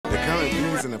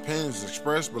views and opinions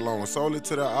expressed belong solely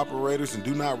to their operators and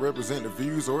do not represent the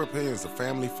views or opinions of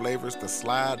Family Flavors, The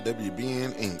Slide,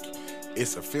 WBN, Inc.,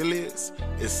 its affiliates,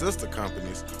 its sister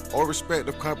companies, or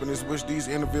respective companies which these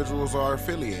individuals are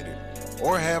affiliated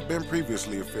or have been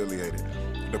previously affiliated.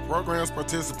 The program's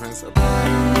participants are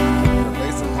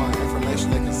based upon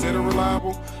information they consider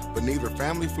reliable, but neither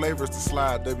Family Flavors, The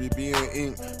Slide, WBN,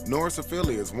 Inc., nor its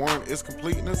affiliates warrant its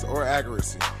completeness or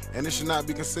accuracy, and it should not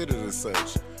be considered as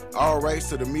such. All rights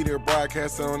to the media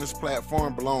broadcasted on this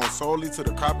platform belong solely to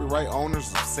the copyright owners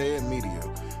of said media.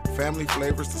 Family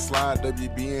Flavors, The Slide,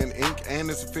 WBN, Inc., and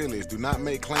its affiliates do not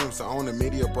make claims to own the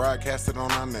media broadcasted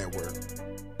on our network.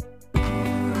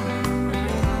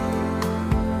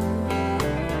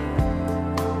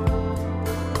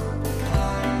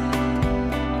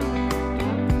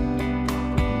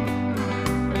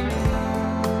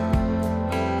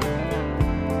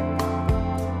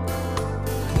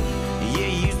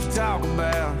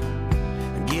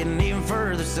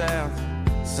 South,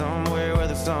 somewhere where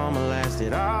the summer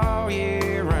lasted all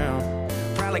year round.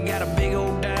 Probably got a big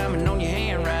old diamond on your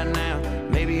hand right now,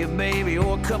 maybe a baby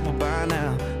or a couple by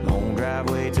now. Long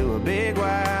driveway to a big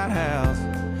white house.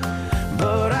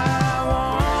 But I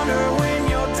wonder when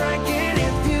you're drinking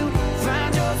if you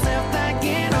find yourself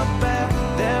thinking about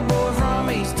that boy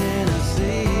from East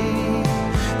Tennessee.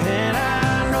 And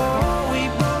I know we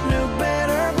both knew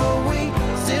better, but we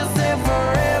still said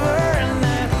forever. And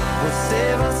that was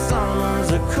 7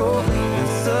 summers ago in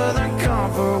Southern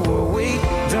Comfort. Were we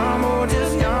dumb or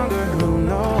just younger? Who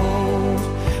knows?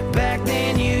 Back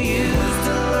then you used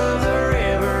to love the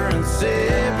river and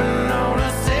sipping on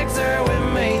a sixer with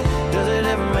me. Does it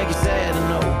ever make you sad to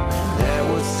know that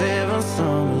was 7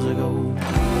 summers ago?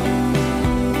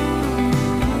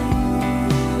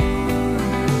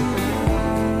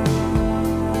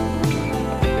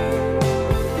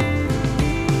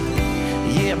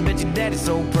 Yeah, I bet your daddy's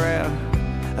so proud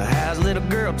of how his little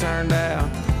girl turned out.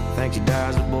 Think she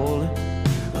dies a bullet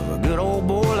of a good old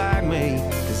boy like me.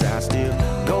 Cause I still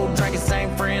go drinking,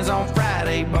 same friends on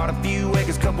Friday. Bought a few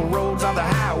acres, couple roads off the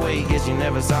highway. Guess you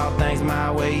never saw things my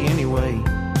way anyway.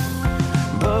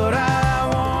 But I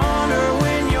wonder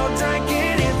when you're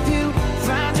drinking if you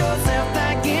find yourself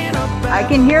thinking about I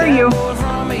can hear you. that boy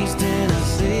from East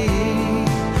Tennessee.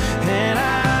 And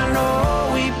I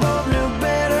know we both knew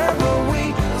better, but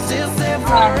we still said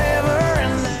forever.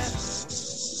 And that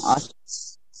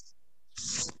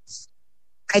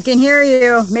I can hear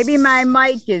you. Maybe my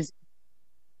mic is.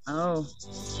 Oh.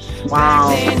 Wow.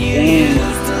 back then you used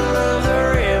to love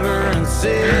the river and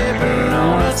sipping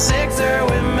on a sixer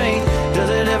with me. Does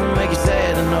it ever make you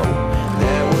sad to know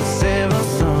that was 7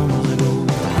 summers ago?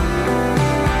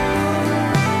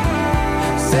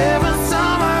 7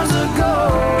 summers ago.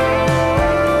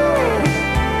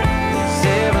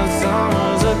 7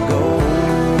 summers ago.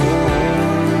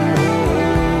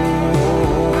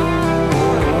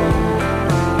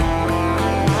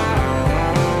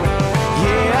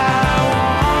 Yeah, I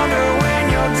wonder when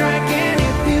you're drinking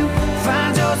if you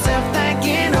find yourself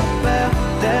thinking about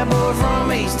that boy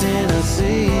from East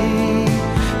Tennessee.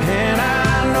 And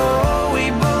I know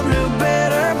we both knew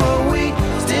better, but we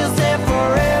still said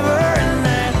forever. And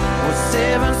that was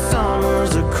 7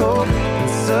 summers ago in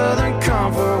Southern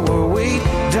Comfort. Were we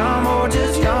dumb or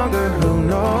just younger? Who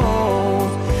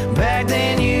knows? Back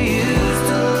then you used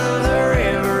to love the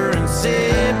river and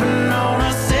sipping on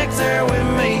a sixer with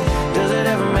me. Does it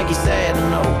ever make you sad to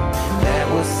know that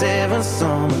was 7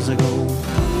 summers ago?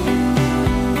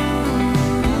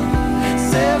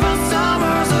 7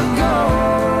 summers ago.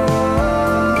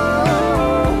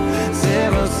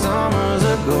 7 summers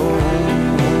ago.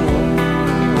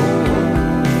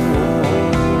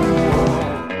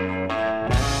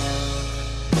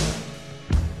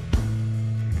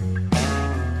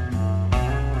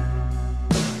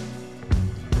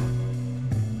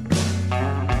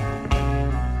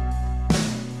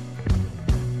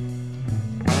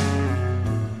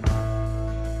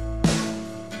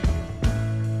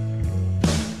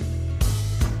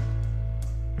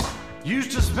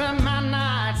 Used to spend my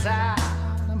nights out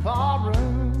in the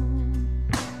barroom.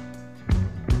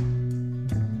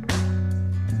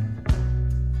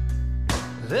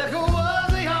 Liquor was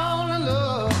the only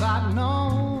love I'd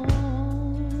known.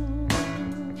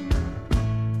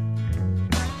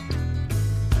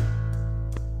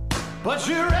 But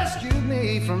you rescued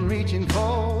me from reaching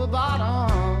for the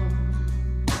bottom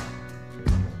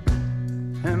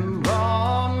and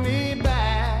brought me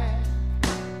back,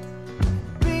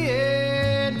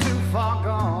 being too far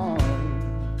gone.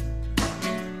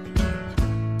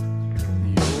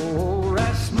 You're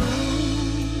as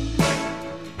smooth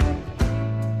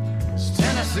as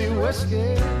Tennessee Tennessee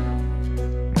whiskey.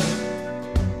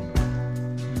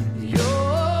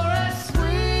 You're as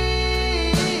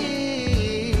sweet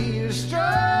as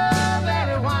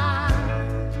strawberry wine.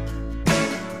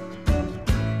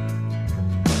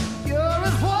 You're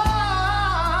as warm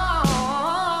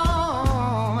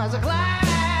as a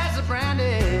glass of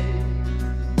brandy.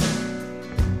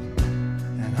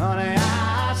 And honey,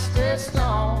 I stay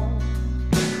strong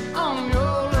on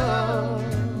your love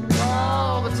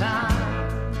all the time.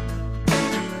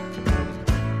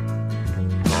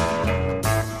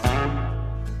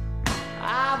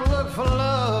 I've looked for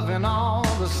love in all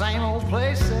the same old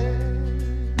places.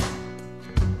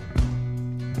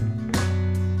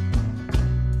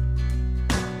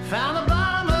 Found the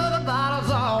bottom of the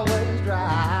bottle's always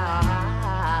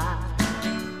dry.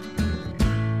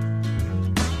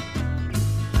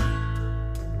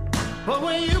 But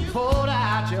when you poured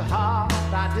out your heart,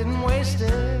 I didn't waste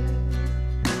it.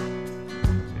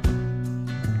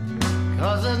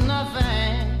 'Cause there's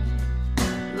nothing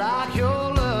like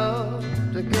your love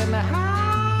to get me high.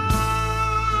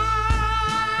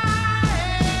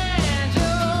 And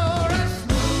you're as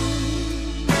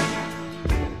smooth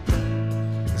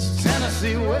as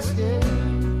Tennessee whiskey.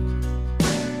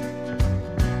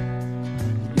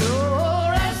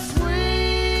 You're as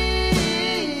sweet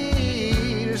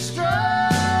as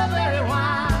strawberry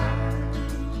wine.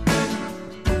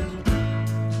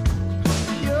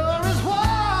 You're as warm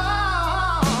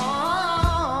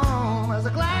as a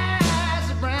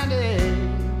glass of brandy.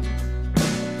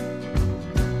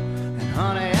 And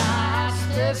honey, I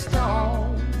stay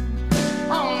strong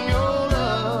on your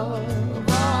love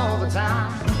all the time.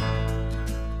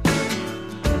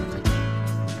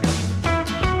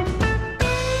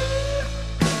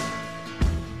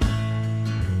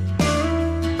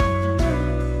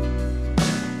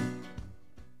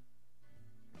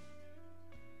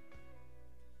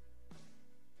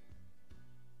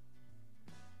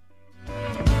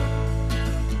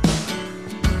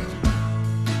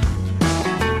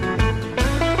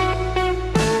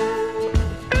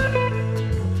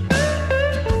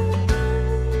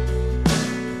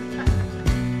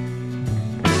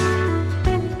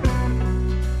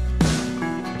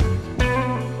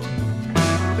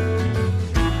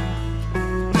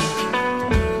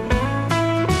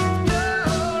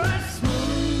 You're as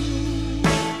smooth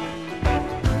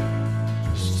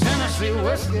as Tennessee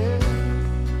whiskey.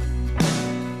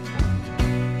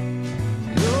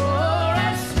 You're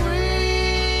as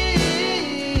sweet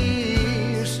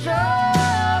as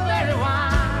strawberry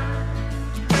wine.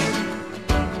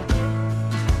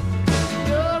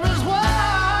 You're as warm.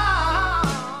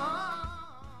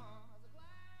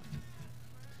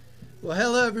 Well,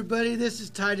 hello, everybody. This is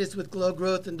Titus with Glow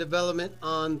Growth and Development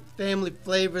on Family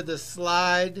Flavor, the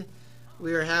slide.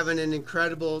 We are having an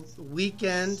incredible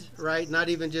weekend, right? Not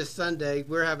even just Sunday.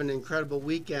 We're having an incredible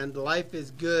weekend. Life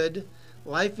is good.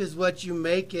 Life is what you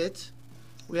make it.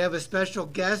 We have a special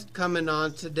guest coming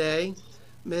on today,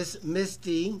 Miss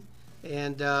Misty,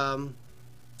 and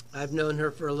I've known her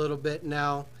for a little bit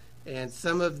now, and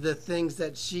some of the things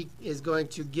that she is going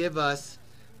to give us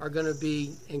are going to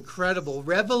be incredible.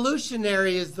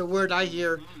 Revolutionary is the word I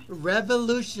hear.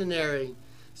 Revolutionary.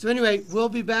 So anyway, we'll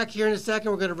be back here in a second.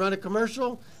 We're going to run a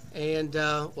commercial, and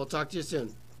we'll talk to you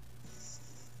soon.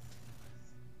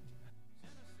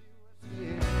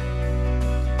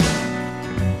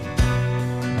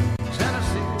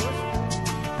 Tennessee whiskey.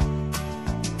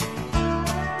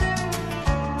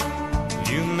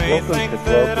 You may Welcome think to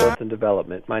Glow that Growth and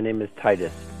Development. My name is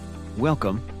Titus.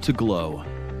 Welcome to Glow.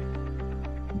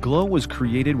 Glow was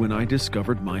created when I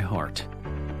discovered my heart.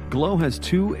 Glow has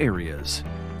two areas: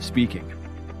 speaking,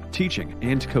 teaching,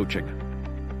 and coaching.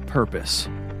 Purpose.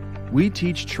 We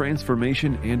teach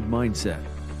transformation and mindset,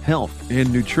 health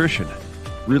and nutrition,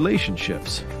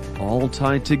 relationships, all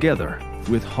tied together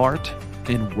with heart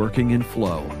and working in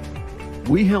flow.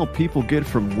 We help people get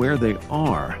from where they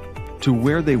are to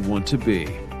where they want to be.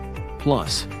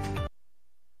 Plus,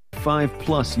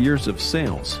 5+ years of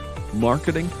sales,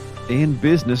 marketing, and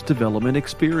business development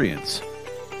experience.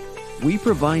 We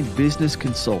provide business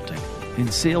consulting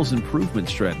and sales improvement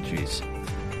strategies.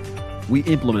 We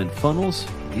implement funnels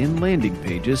and landing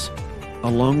pages,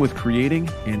 along with creating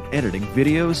and editing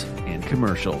videos and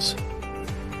commercials.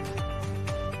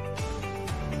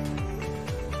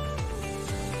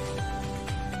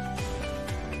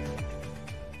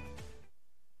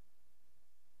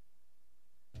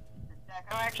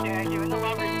 Actually, I do in the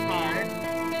lover's card.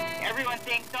 Everyone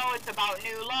thinks, oh, it's about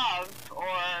new love or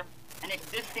an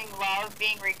existing love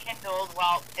being rekindled.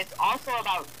 Well, it's also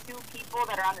about two people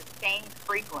that are on the same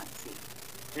frequency,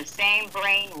 the same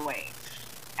brain wave.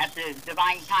 at the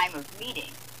divine time of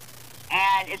meeting.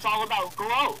 And it's all about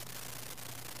growth.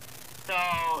 So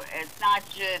it's not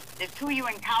just, it's who you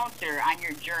encounter on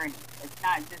your journey. It's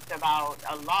not just about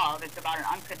a love, it's about an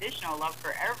unconditional love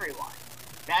for everyone.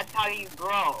 That's how you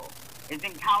grow, is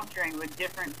encountering with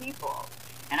different people.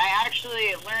 And I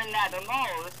actually learned that the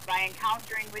most by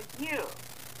encountering with you.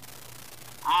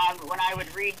 When I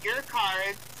would read your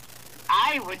cards,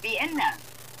 I would be in them.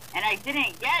 And I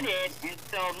didn't get it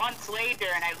until months later,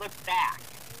 and I looked back.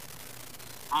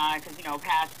 Because, you know,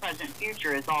 past, present,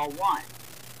 future is all one.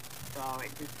 So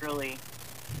it just really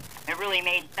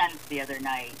made sense the other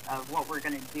night of what we're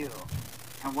going to do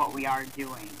and what we are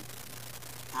doing.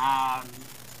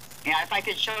 Yeah, if I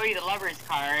could show you the Lover's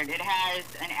card, it has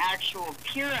an actual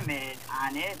pyramid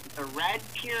on it. It's a red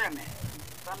pyramid.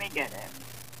 Let me get it.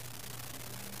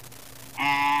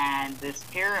 And this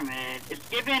pyramid is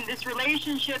given, this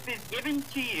relationship is given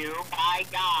to you by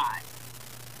God.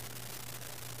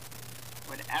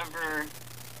 Whatever.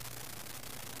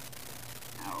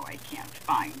 Oh, I can't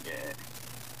find it.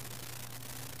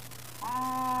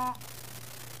 Oh,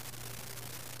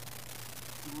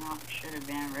 it should have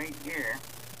been right here.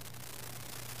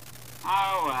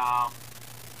 Oh, well.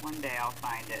 One day I'll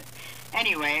find it.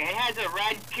 Anyway, it has a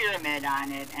red pyramid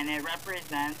on it, and it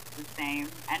represents the same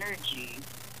energy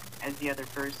as the other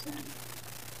person.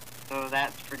 So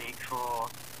that's pretty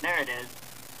cool. There it is.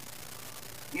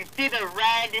 You see the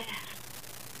red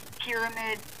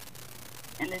pyramid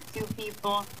and the two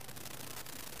people?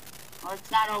 Well, it's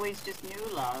not always just new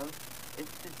love.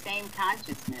 It's the same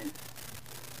consciousness.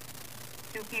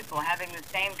 Two people having the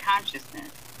same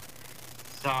consciousness.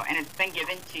 So, and it's been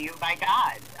given to you by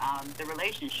God, the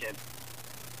relationship.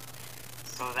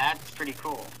 So that's pretty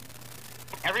cool.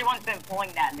 Everyone's been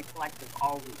pulling that in the collective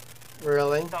all week.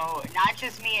 Really? So not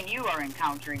just me and you are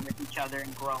encountering with each other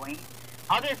and growing.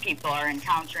 Other people are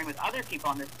encountering with other people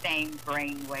on the same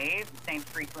brain wave, the same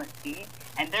frequency,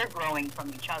 and they're growing from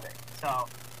each other. So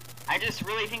I just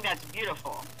really think that's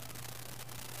beautiful.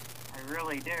 I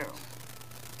really do.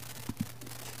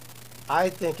 I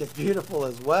think it's beautiful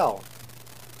as well.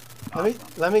 Awesome.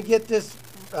 Let me get this.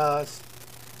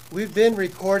 We've been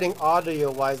recording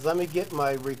audio-wise. Let me get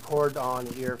my record on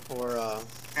here for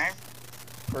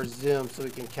Zoom, so we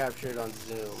can capture it on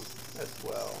Zoom as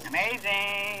well.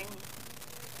 Amazing.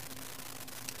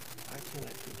 I can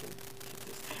actually keep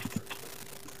this thing first.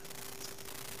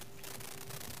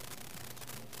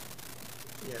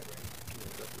 Yeah, right.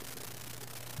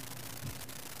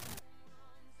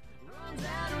 Runs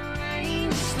out of rain,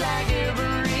 just like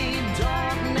every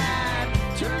dark night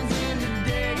turns into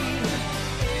day.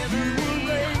 You were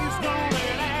raised on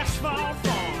an asphalt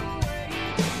farm,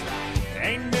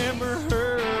 ain't never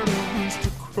heard a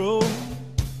rooster crow.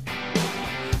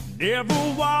 Never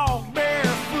walked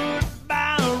barefoot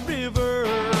by a river,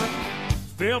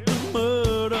 felt the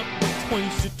mud up between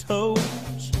your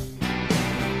toes.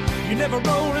 You never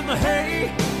rolled in the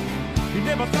hay, you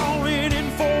never thrown it in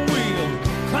four-wheel.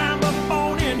 Climb up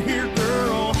on in here,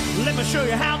 girl, let me show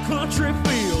you how country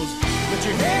feels. Put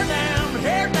your hair down,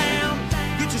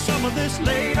 get you some of this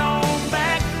laid on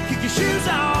back. Kick your shoes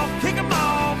off, kick them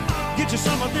off, get you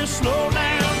some of this slow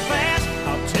down fast.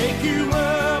 I'll take you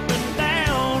up and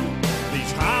down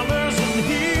these hollers and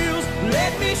hills.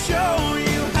 Let me show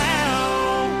you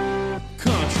how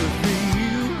country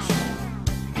feels.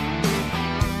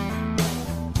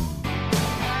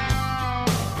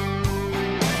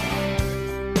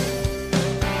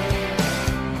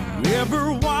 You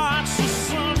ever watch the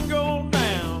sun go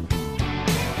down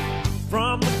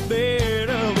from the bed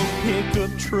of a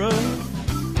pickup truck?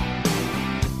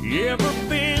 You ever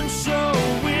been so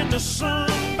into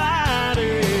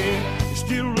somebody, you're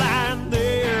still lying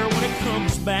there when it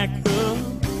comes back up?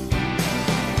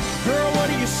 Girl, what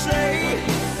do you say?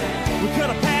 We cut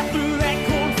a path through that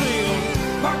cornfield,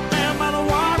 parked down by the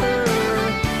water.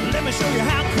 Let me show you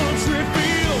how country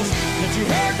feels. Let your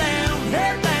hair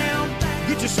down,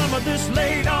 get you some of this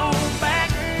laid on back.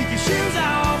 Kick your shoes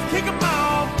off, kick them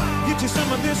off, get you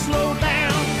some of this slow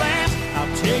down fast.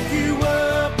 I'll take you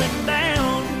up and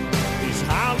down these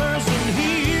hollers and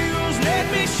hills.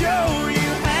 Let me show you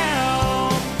how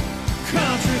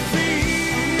country feels.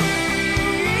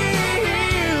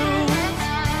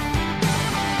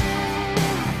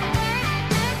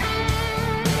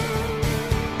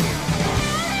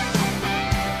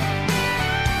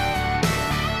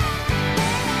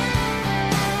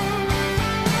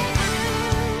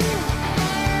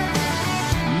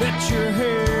 Let your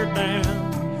hair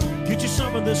down, get you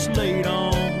some of this laid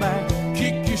on back.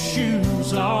 Kick your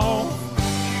shoes off.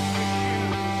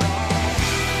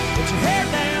 Put your hair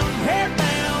down,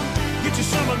 get you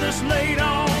some of this laid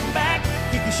on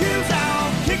shoes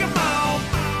off, kick 'em off,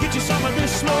 get you some of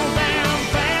this slow down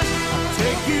fast. I'll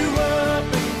take you up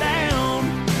and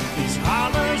down these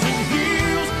hollers and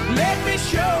hills. Let me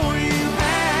show you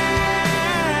how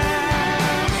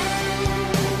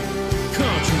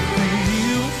country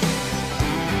feels.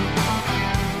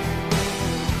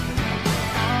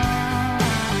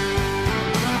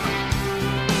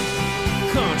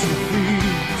 Country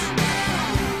feels.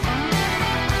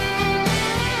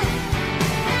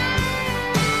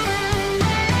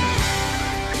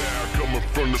 Coming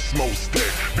from the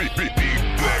smokestack, big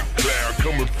black cloud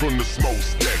coming from the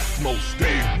smokestack,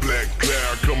 black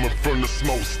cloud coming from the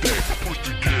smokestack. Push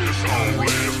the gas on,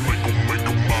 let's make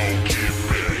 'em all get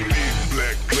ready. Big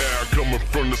black cloud coming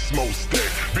from the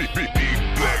smokestack, big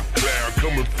black cloud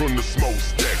coming from the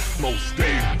smokestack,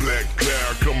 black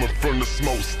cloud coming from the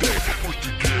smokestack. Push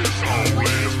the gas on,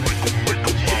 let's make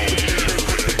 'em all get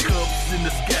ready. Cups in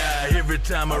the sky every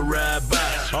time I ride by.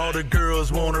 All the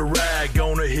girls wanna ride,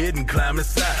 go ahead and climb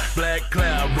inside. Black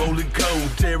cloud rolling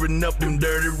cold, tearing up them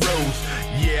dirty roads.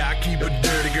 Yeah, I keep a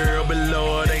dirty girl, but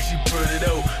Lord, ain't she pretty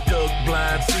though. Duck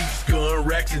blind seats, gun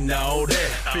racks and all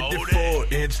that.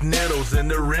 54-inch needles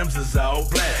and the rims is all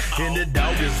black. And the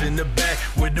dog is in the back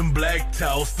with them black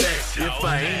tall stacks. If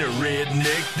I ain't a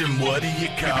redneck, then what do you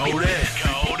call that?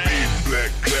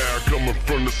 Black cloud coming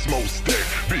from the smokestack,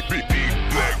 big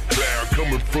black cloud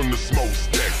coming from the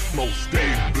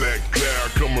smokestack, black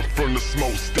cloud coming from the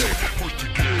smokestack. Push the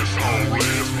gas on,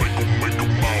 let's make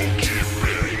 'em all get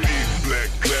ready. Big black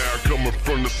cloud coming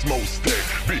from the smokestack,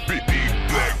 big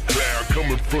black cloud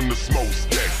coming from the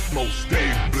smokestack,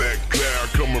 black cloud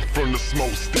coming from the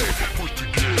smokestack. Push the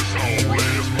gas on,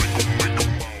 let's make 'em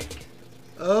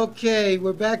all. Okay,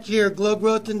 we're back here, Glow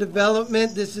Growth and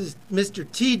Development. This is Mr.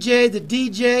 TJ, the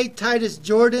DJ, Titus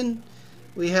Jordan.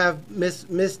 We have Miss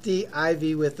Misty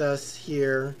Ivey with us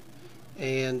here.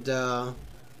 And,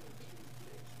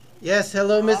 yes,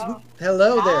 hello, Miss.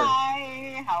 Hello there.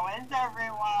 Hi, how is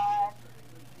everyone?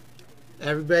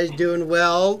 Everybody's doing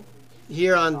well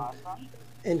here Awesome.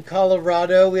 in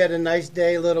Colorado. We had a nice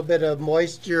day, a little bit of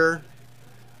moisture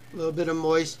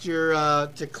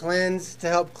to cleanse, to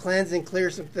help cleanse and clear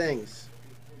some things.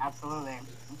 Absolutely.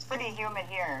 It's pretty humid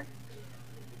here,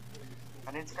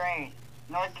 but it's great.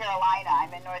 North Carolina.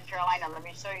 I'm in North Carolina. Let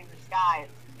me show you the sky.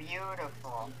 It's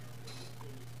beautiful.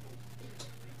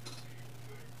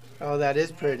 Oh, that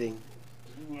is pretty.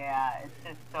 Yeah, it's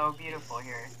just so beautiful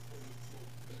here.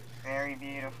 Very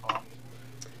beautiful.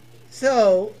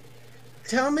 So,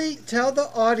 tell the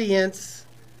audience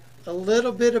a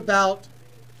little bit about,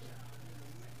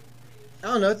 I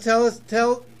don't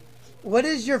know, what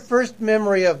is your first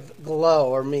memory of Glow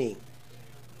or me?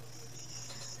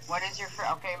 What is your first?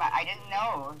 Okay, I didn't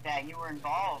know that you were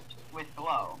involved with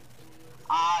Glow.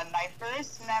 My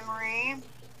first memory,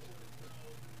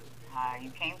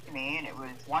 you came to me and it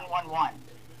was 111,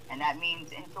 and that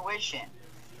means intuition.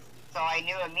 So I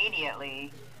knew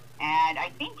immediately, and I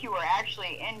think you were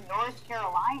actually in North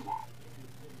Carolina,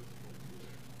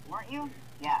 weren't you?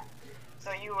 Yeah.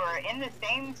 So you were in the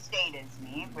same state as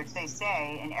me, which they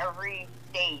say in every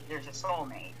state there's a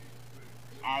soulmate.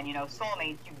 And, you know,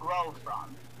 soulmates you grow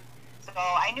from. So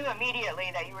I knew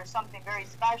immediately that you were something very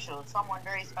special, someone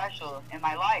very special in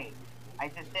my life. I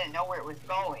just didn't know where it was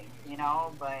going, you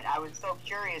know, but I was so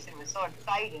curious, it was so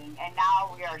exciting, and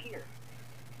now we are here.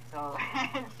 So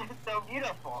it's just so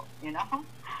beautiful, you know?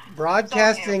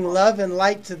 Broadcasting love and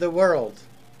light to the world.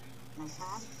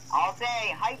 All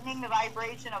day, heightening the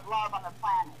vibration of love on the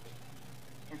planet.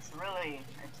 It's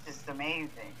just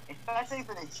amazing, especially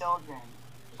for the children.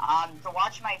 To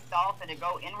watch myself and to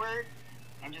go inward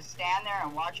and just stand there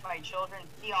and watch my children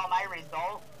see all my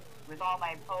results with all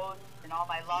my posts and all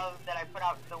my love that I put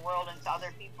out to the world and to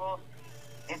other people.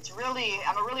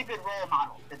 I'm a really good role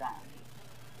model to them.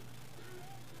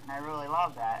 And I really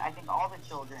love that. I think all the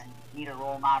children need a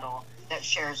role model that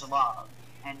shares love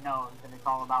and knows that it's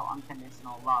all about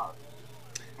unconditional love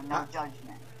and no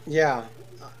judgment. Yeah.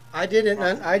 I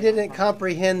didn't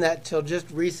comprehend that till just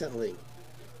recently.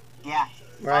 Yeah.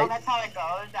 Right. Well, that's how it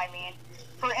goes. I mean,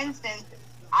 for instance,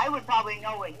 I would probably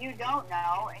know what you don't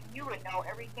know, and you would know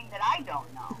everything that I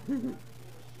don't know.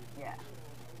 Yeah.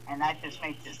 And that just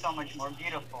makes it so much more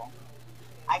beautiful.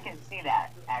 I can see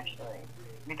that, actually.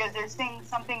 Because there's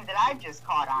some things that I've just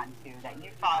caught on to that you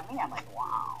taught me. I'm like,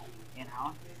 wow, you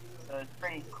know? So it's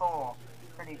pretty cool.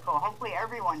 Pretty cool. Hopefully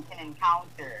everyone can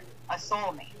encounter a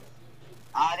soulmate.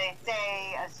 They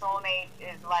say a soulmate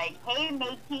is like, hey,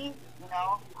 matey, you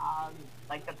know,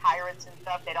 like the pirates and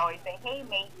stuff, they'd always say, hey,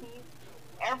 matey.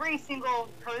 Every single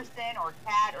person or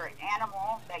cat or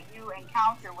animal that you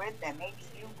encounter with that makes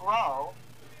you grow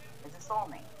is a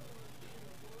soulmate.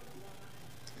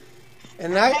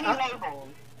 And many labels.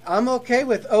 I'm okay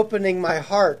with opening my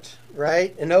heart,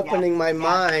 right? And opening my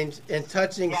mind and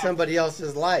touching somebody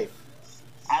else's life.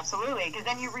 Absolutely, because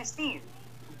then you receive.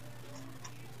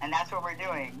 And that's what we're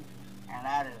doing. And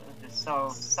that is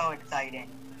just so exciting.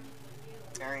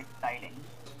 Very exciting.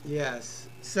 Yes.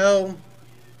 So,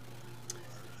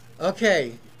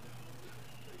 okay.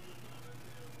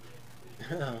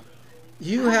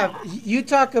 You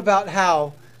talk about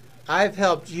how I've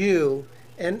helped you,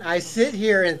 and I sit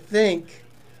here and think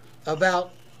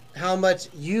about how much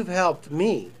you've helped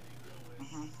me.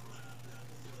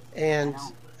 And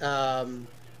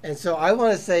so I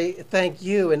want to say thank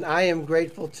you, and I am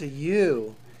grateful to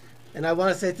you. And I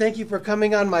want to say thank you for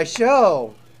coming on my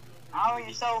show. Oh,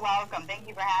 you're so welcome. Thank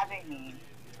you for having me.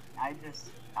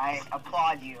 I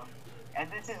applaud you. And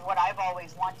this is what I've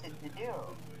always wanted to do,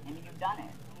 and you've done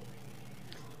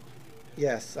it.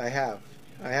 Yes, I have.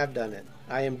 I have done it.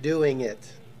 I am doing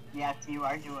it. Yes, you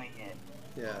are doing it.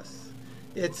 Yes.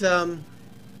 It's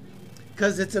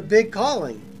because it's a big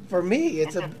calling for me.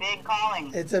 It's a big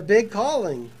calling. It's a big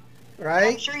calling,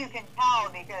 right? I'm sure you can tell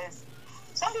because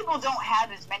some people don't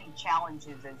have as many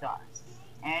challenges as us.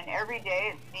 And every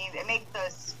day it makes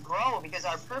us grow because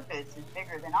our purpose is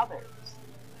bigger than others.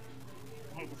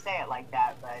 I hate to say it like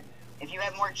that, but if you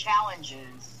have more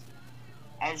challenges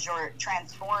as you're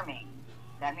transforming,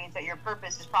 that means that your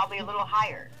purpose is probably a little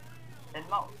higher than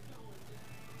most.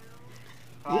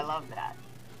 So I love that.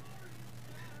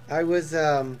 I was,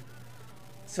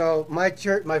 so my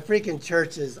freaking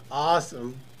church is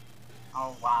awesome.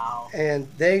 Oh, wow. And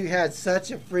they had such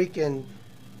a freaking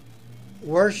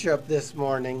worship this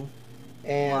morning.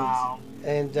 And, wow.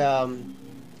 And,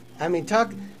 I mean,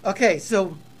 okay,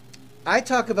 so I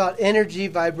talk about energy,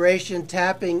 vibration,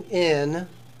 tapping in,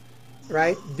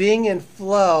 right? Being in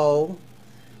flow.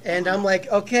 And I'm like,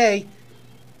 okay,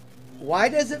 why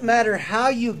does it matter how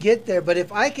you get there? But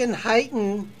if I can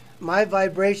heighten my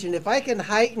vibration, if I can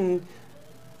heighten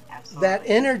that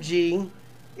energy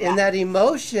and that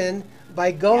emotion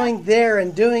by going there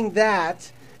and doing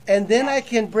that, and then I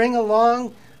can bring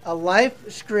along a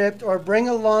life script or bring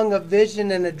along a vision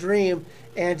and a dream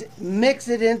and mix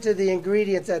it into the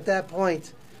ingredients at that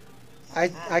point,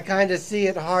 I kind of see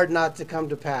it hard not to come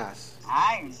to pass.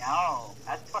 I know.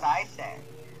 That's what I say.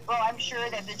 Well, I'm sure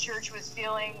that the church was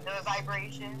feeling the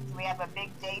vibrations. We have a big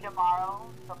day tomorrow.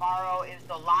 Tomorrow is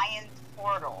the Lion's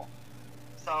Portal.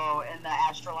 So in the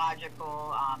astrological,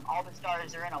 all the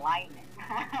stars are in alignment,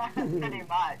 pretty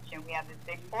much. And we have this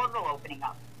big portal opening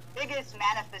up. Biggest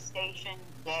manifestation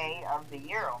day of the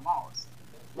year almost.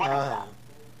 One of them.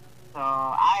 So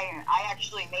I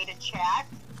actually made a chat.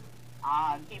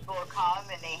 People come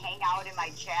and they hang out in my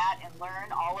chat and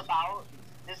learn all about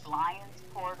this Lion's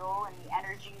Portal and the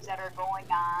energies that are going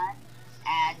on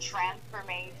and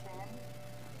transformation,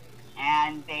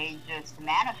 and they just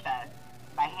manifest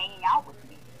by hanging out with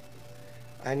me.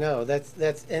 I know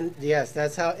yes,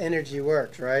 that's how energy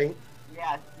works, right?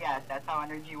 Yes, that's how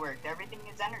energy works. Everything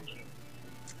is energy.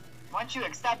 Once you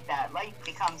accept that, life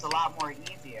becomes a lot more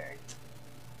easier.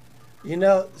 You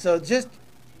know,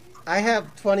 I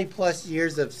have 20 plus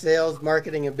years of sales,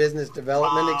 marketing, and business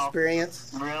development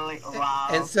experience. Really? Wow.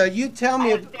 And so you tell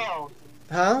me... sales.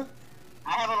 Huh?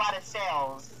 I have a lot of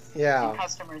sales. Yeah. And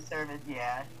customer service,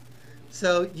 yeah.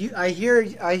 So I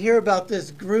hear about this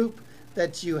group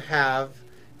that you have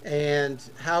and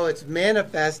how it's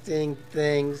manifesting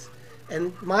things.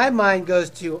 And my mind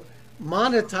goes to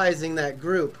monetizing that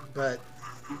group. But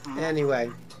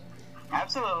anyway...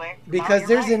 Absolutely. Because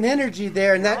there's an energy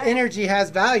there, and that energy has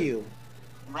value.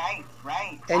 Right.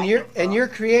 And you're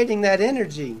creating that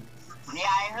energy. Yeah,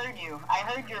 I heard you. I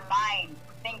heard your mind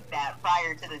think that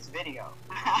prior to this video.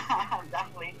 I'll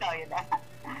definitely tell you that.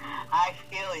 I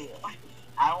feel you.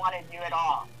 I want to do it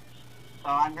all.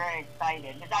 So I'm very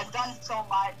excited because I've done so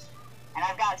much, and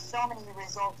I've got so many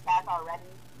results back already.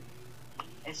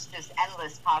 It's just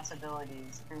endless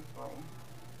possibilities, truthfully.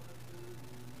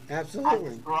 Absolutely. I'm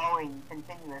just growing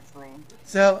continuously.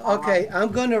 So, okay,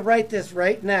 I'm going to write this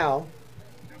right now.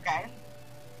 Okay.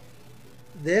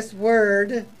 This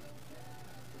word,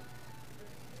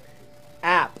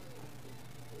 app.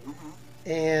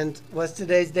 And what's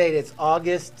today's date? It's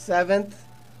August 7th?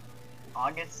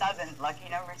 August 7th, lucky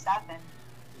number 7.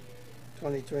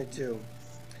 2022.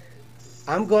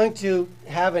 I'm going to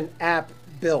have an app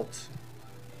built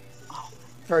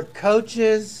for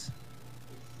coaches.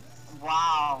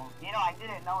 Wow. You know, I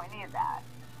didn't know any of that.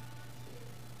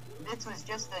 This was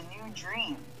just a new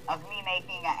dream of me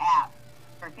making an app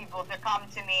for people to come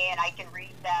to me and I can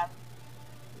read them.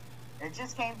 It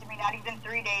just came to me not even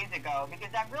 3 days ago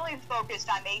because I'm really focused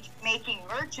on making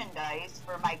merchandise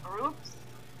for my groups.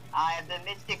 I have the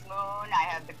Mystic Moon, I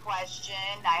have the Question,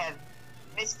 I have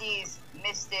Misty's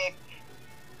Mystic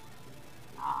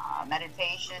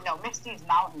Meditation. No, Misty's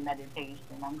Mountain Meditation.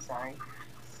 I'm sorry.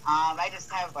 I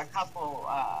just have a couple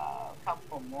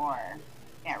more.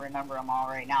 Can't remember them all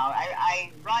right now.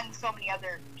 I run so many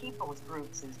other people's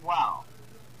groups as well.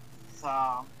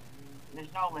 So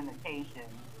there's no limitation.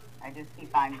 I just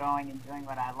keep on going and doing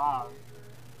what I love.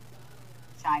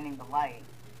 Shining the light.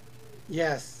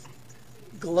 Yes.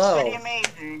 Glow. Pretty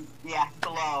amazing. Yeah,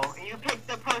 glow. You picked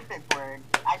the perfect word.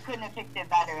 I couldn't have picked it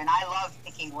better, and I love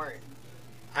picking words.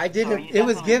 I didn't. It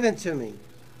was given to me.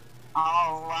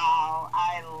 Oh, wow.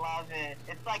 I love it.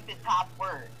 It's like the top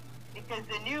word. Because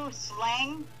the new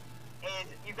slang is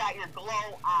you got your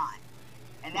glow on.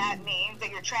 And that means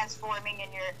that you're transforming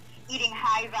and you're eating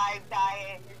high vibe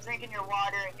diet, you're drinking your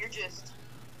water, and you're just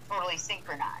totally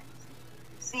synchronized.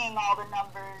 Seeing all the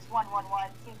numbers,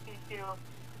 111, 222,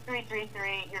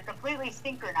 333, you're completely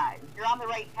synchronized. You're on the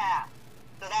right path.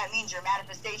 So that means your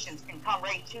manifestations can come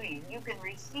right to you. You can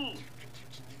receive.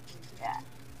 Yeah.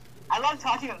 I love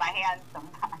talking with my hands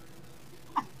sometimes.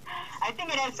 I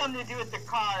think it has something to do with the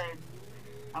cards.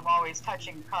 I'm always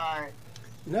touching cards.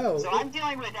 No. So I'm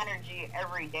dealing with energy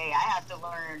every day. I have to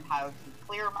learn how to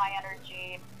clear my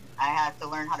energy. I have to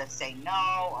learn how to say no.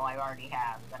 Oh, I already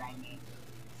have, but I mean,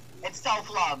 it's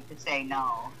self-love to say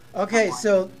no. Okay,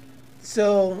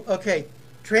 okay,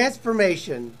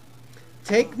 transformation.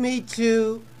 Take me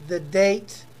to the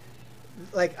date.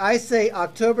 Like I say,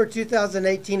 October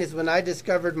 2018 is when I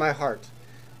discovered my heart.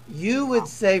 You would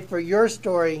say for your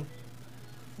story,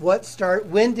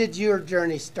 when did your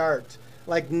journey start?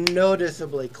 Like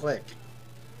noticeably click?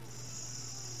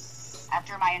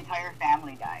 After my entire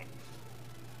family died.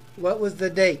 What was the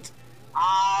date?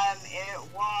 It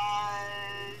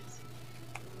was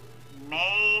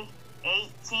May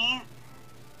 18th,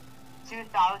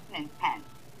 2010.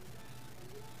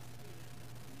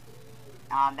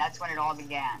 That's when it all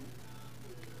began.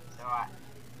 So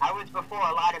I was before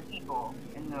a lot of people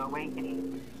in the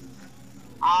awakening.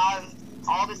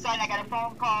 All of a sudden I got a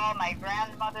phone call. My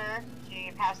grandmother,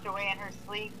 she passed away in her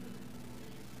sleep.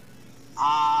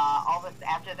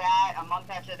 After that, a month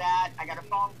after that, I got a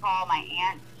phone call. My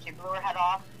aunt, she blew her head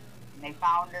off, and they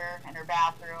found her in her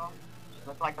bathroom. She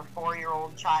looked like a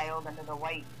 4-year-old child under the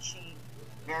white sheet.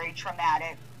 Very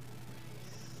traumatic.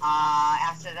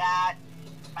 After that,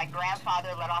 my grandfather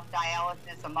let off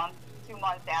dialysis 2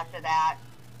 months after that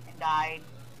and died.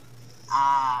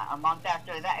 A month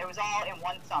after that, it was all in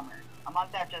one summer. A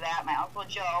month after that, my Uncle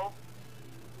Joe,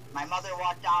 my mother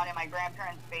walked down in my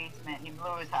grandparents' basement. He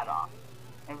blew his head off.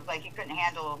 It was like he couldn't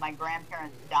handle my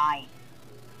grandparents dying.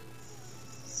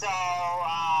 So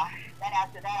then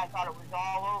after that, I thought it was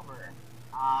all over.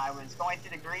 I was going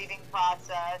through the grieving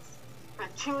process for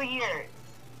 2 years.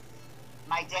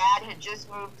 My dad had just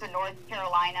moved to North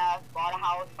Carolina, bought a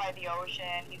house by the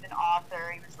ocean. He's an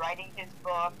author. He was writing his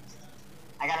books.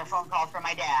 I got a phone call from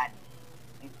my dad.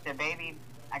 He said, "Baby,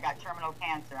 I got terminal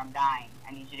cancer. I'm dying.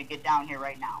 I need you to get down here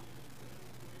right now."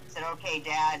 I said, "Okay,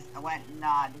 Dad." I went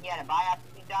and he had a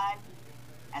biopsy done.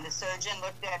 And the surgeon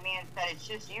looked at me and said, "It's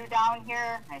just you down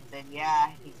here?" I said,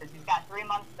 "Yeah." He said, "He's got 3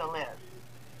 months to live."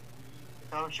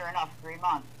 So sure enough, 3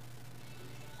 months.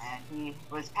 And he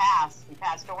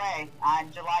passed away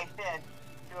on July 5th,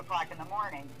 2 o'clock in the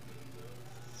morning.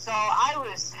 So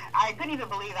I couldn't even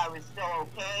believe I was still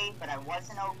okay, but I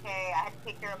wasn't okay. I had to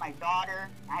take care of my daughter.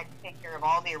 I had to take care of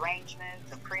all the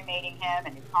arrangements of cremating him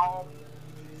in his home.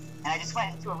 And I just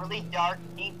went into a really dark,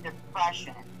 deep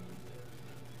depression.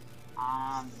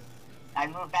 I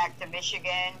moved back to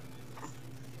Michigan.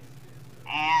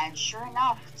 And sure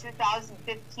enough,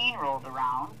 2015 rolled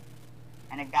around.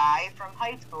 And a guy from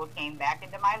high school came back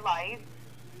into my life,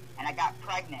 and I got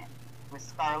pregnant with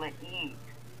Scarlet Eve.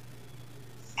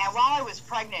 And while I was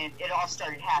pregnant, it all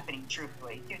started happening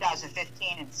truthfully.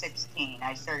 2015 and 16,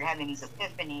 I started having these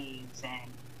epiphanies,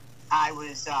 and I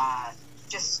was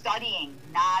just studying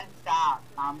nonstop,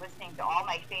 listening to all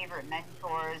my favorite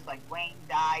mentors like Wayne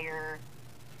Dyer,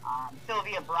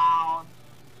 Sylvia Brown.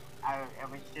 I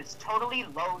was just totally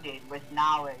loaded with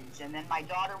knowledge. And then my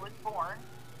daughter was born.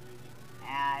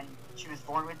 And she was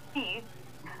born with teeth.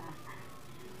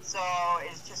 So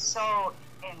it's just so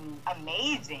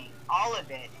amazing, all of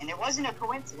it. And it wasn't a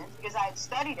coincidence because I had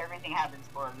studied Everything Happens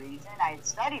for a Reason. I had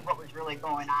studied what was really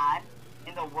going on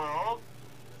in the world.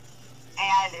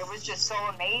 And it was just so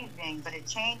amazing. But it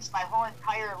changed my whole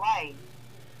entire life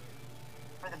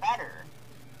for the better.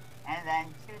 And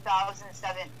then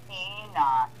 2017,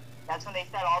 that's when they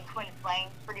said all twin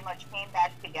flames pretty much came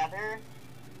back together.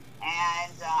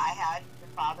 And I had the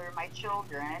father of my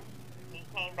children. He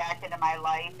came back into my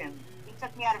life, and he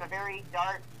took me out of a very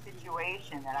dark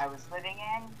situation that I was living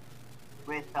in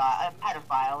with a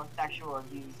pedophile, a sexual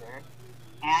abuser.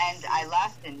 And I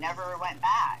left and never went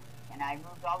back. And I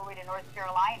moved all the way to North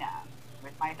Carolina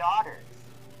with my daughters.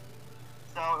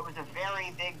 So it was a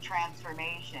very big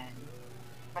transformation.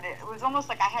 But it was almost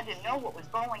like I had to know what was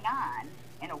going on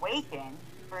and awaken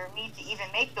for me to even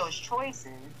make those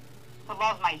choices to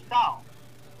love myself.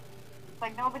 It's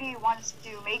like nobody wants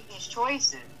to make these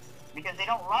choices because they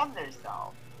don't love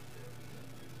themselves.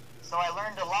 So I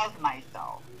learned to love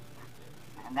myself.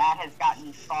 And that has gotten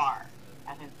me far.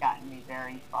 That has gotten me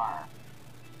very far.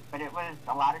 But it was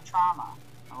a lot of trauma.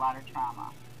 A lot of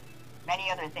trauma.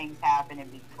 Many other things happen in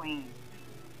between.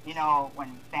 You know,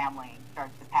 when family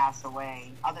starts to pass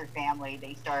away, other family,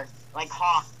 they start like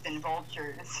hawks and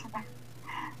vultures.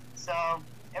 So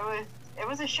it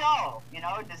was a show, you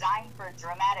know, designed for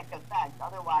dramatic effect.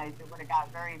 Otherwise, it would have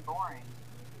got very boring.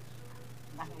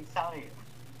 Let me tell you.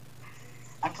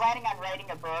 I'm planning on writing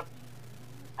a book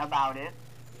about it,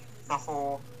 the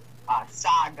whole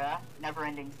saga,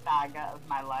 never-ending saga of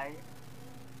my life.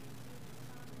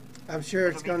 I'm sure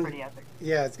it's going to be epic.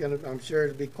 Yeah, it's going to. I'm sure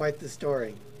it'll be quite the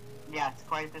story. Yeah, it's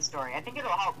quite the story. I think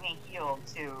it'll help me heal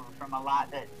too from a lot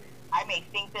that I may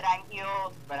think that I'm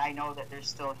healed, but I know that there's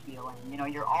still healing. You know,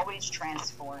 you're always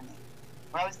transforming.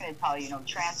 What I was going to tell you, you know,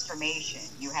 transformation.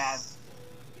 You have,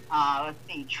 let's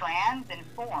see, trans and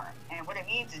form. And what it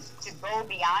means is to go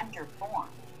beyond your form.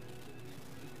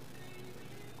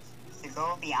 To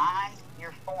go beyond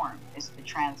your form is to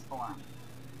transform.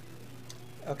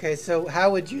 Okay, so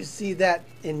how would you see that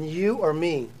in you or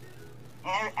me?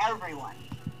 Everyone.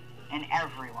 In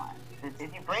everyone.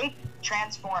 If you break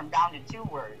transform down to two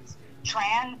words,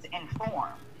 trans and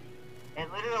form,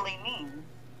 it literally means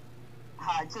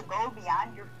to go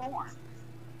beyond your form.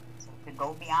 So to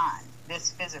go beyond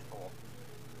this physical.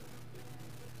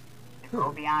 To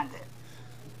go beyond it.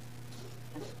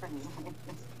 It's pretty.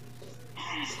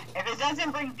 If it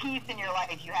doesn't bring peace in your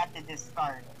life, you have to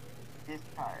discard it.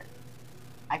 Discard.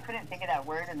 I couldn't think of that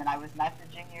word, and then I was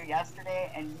messaging you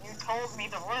yesterday, and you told me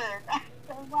the word. I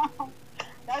said, wow,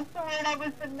 that's the word I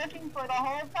was been looking for the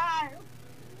whole time.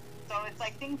 So it's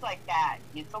like things like that.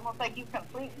 It's almost like you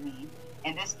complete me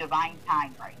in this divine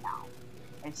time right now.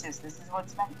 It's just, this is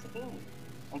what's meant to be.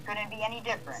 It couldn't be any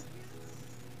different.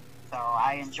 So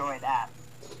I enjoy that.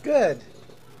 Good.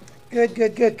 Good,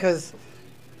 because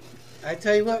I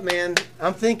tell you what, man,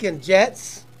 I'm thinking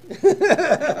jets.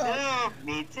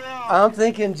 Me too. I'm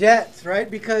thinking jets, right?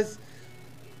 Because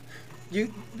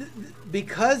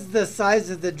the size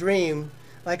of the dream,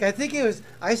 like I think it was,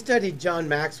 I studied John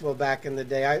Maxwell back in the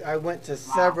day. I went to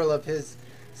several of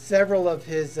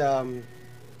his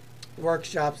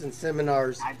workshops and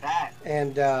seminars. I bet.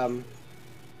 And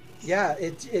yeah,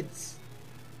 it's.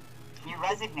 You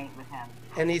resonate with him.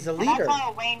 And he's a leader. And that's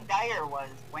how Wayne Dyer was.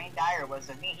 Wayne Dyer was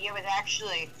with me. He was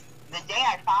actually, the day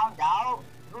I found out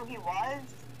who he was,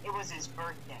 it was his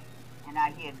birthday. And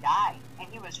he had died. And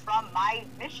he was from my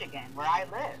Michigan, where I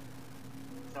live.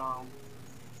 So,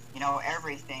 you know,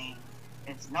 everything.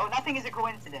 Nothing is a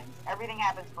coincidence. Everything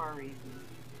happens for a reason.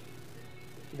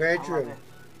 Very true.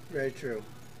 Very true.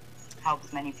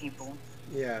 Helps many people.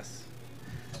 Yes.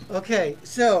 Okay,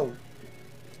 so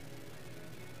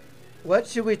what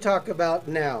should we talk about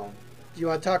now? Do you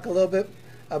want to talk a little bit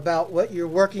about what you're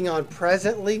working on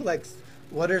presently? Like,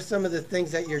 what are some of the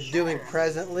things that you're doing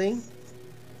presently?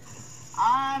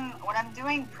 What I'm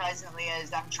doing presently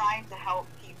is I'm trying to help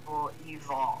people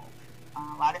evolve.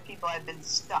 A lot of people have been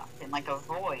stuck in like a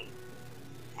void.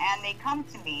 And they come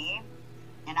to me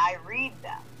and I read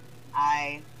them.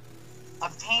 I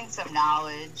obtained some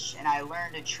knowledge and I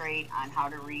learned a trait on how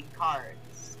to read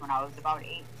cards when I was about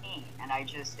 18. And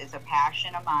it's a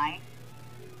passion of mine.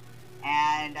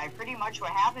 And I pretty much,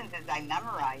 what happens is I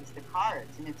memorize the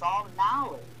cards and it's all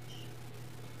knowledge.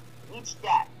 Each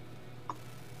deck.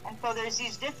 And so there's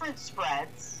these different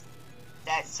spreads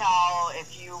that tell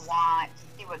if you want to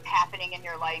see what's happening in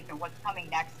your life and what's coming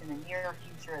next in the near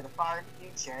future or the far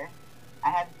future. I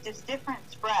have just different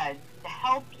spreads to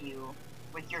help you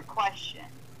with your question.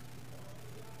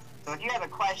 So if you have a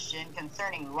question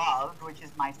concerning love, which is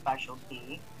my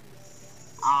specialty,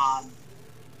 I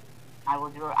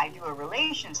do a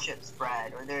relationship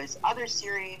spread, or there's other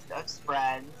series of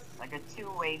spreads, like a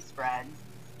two-way spread,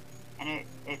 and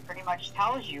it pretty much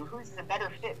tells you who's the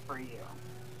better fit for you.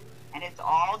 And it's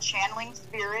all channeling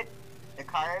spirit. The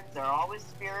cards are always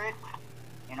spirit.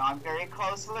 You know, I'm very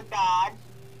close with God,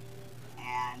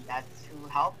 And that's who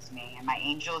helps me, and my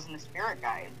angels and the spirit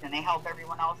guides, and they help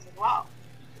everyone else as well.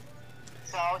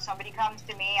 So somebody comes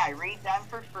to me, I read them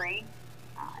for free.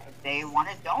 If they want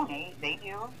to donate, they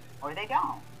do, or they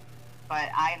don't. But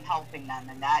I am helping them,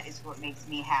 and that is what makes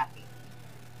me happy.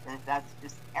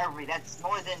 That's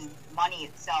more than money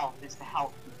itself, is to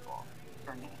help people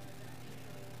for me.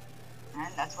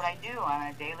 And that's what I do on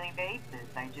a daily basis.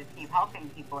 I just keep helping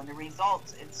people, and the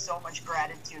results, it's so much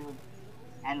gratitude.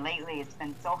 And lately, it's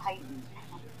been so heightened.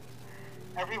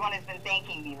 Everyone has been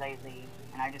thanking me lately,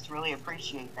 and I just really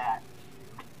appreciate that.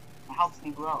 It helps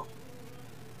me grow.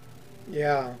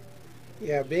 Yeah.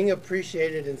 Yeah, being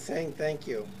appreciated and saying thank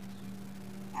you.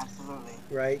 Absolutely.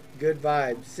 Right? Good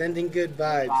vibes. Sending good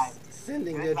vibes.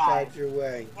 Sending good vibes your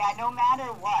way. Yeah, no matter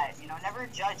what, never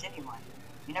judge anyone.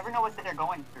 You never know what they're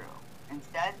going through.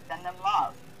 Instead, send them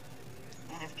love.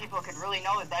 And if people could really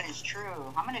know that is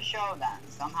true, I'm going to show them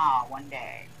somehow one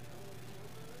day.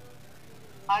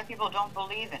 A lot of people don't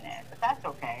believe in it, but that's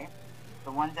okay.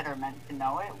 The ones that are meant to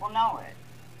know it will know it.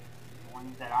 The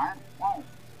ones that aren't won't.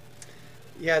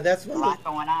 Yeah, that's a lot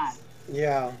going on.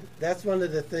 Yeah, that's one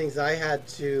of the things I had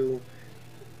to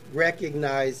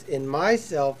recognize in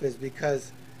myself, is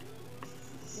because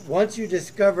once you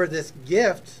discover this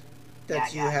gift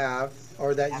that you have,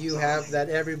 or that you have, that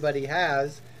everybody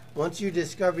has, once you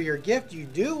discover your gift, you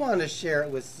do want to share it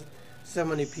with so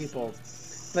many people.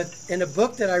 But in a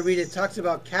book that I read, it talks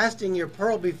about casting your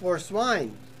pearl before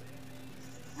swine.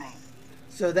 Right.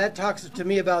 So that talks to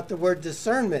me about the word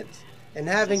discernment, and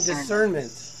having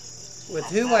discernment with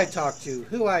who I talk to,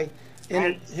 who I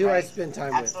spend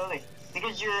time with. Absolutely.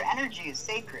 Because your energy is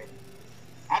sacred.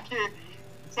 After,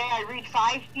 say, I read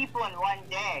 5 people in one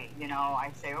day, I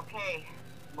say, okay,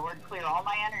 Lord, clear all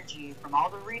my energy from all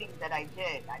the readings that I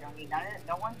did. I don't need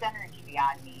no one's energy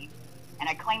beyond me. And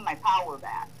I claim my power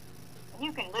back. And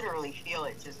you can literally feel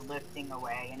it just lifting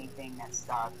away anything that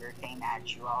stuck or came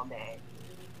at you all day.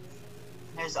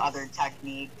 There's other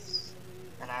techniques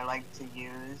that I like to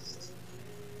use.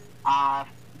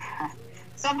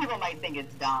 Some people might think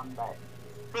it's dumb, but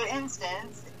for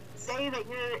instance, say that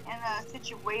you're in a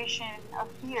situation of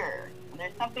fear and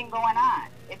there's something going on.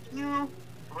 If you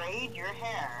braid your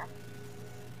hair,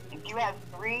 if you have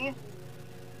 3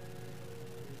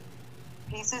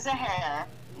 pieces of hair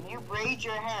and you braid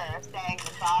your hair saying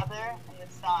the Father and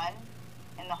the Son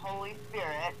and the Holy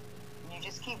Spirit, and you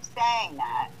just keep saying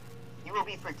that, you will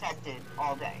be protected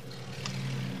all day.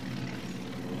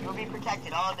 You will be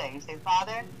protected all day. You say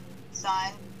Father,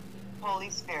 Son, Holy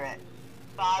Spirit.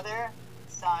 Father,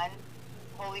 Son,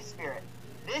 Holy Spirit.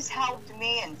 This helped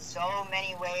me in so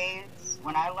many ways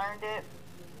when I learned it.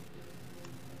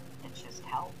 It just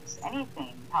helps.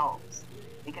 Anything helps.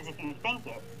 Because if you think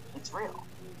it, it's real.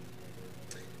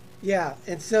 Yeah,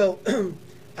 and so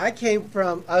I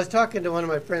was talking to one of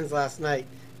my friends last night,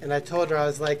 and I told her, I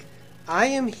was like, I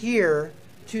am here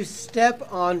to step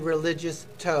on religious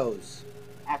toes.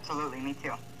 Absolutely, me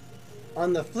too.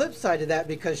 On the flip side of that,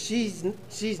 because she's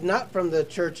not from the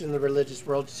church and the religious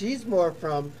world, she's more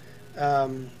from I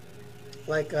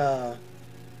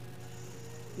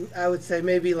would say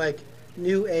maybe like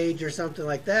New Age or something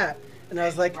like that. And I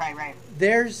was like, right.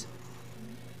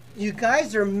 You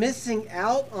guys are missing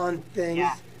out on things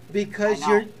because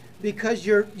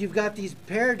you've got these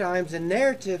paradigms and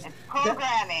narratives. It's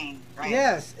programming, right?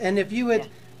 Yes, and if you would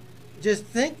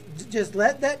just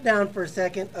let that down for a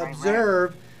second,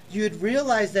 observe, you'd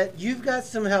realize that you've got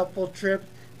some helpful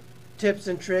tips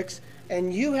and tricks,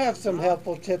 and you have some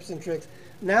helpful tips and tricks.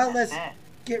 Now let's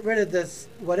get rid of this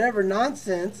whatever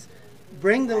nonsense,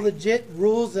 bring the legit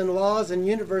rules and laws and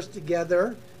universe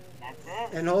together. That's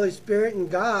it. And Holy Spirit and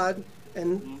God.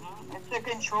 And it's the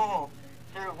control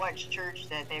through which church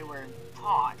that they were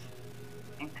taught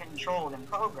and controlled and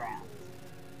programmed.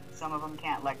 Some of them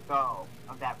can't let go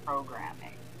of that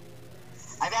programming.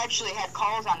 I've actually had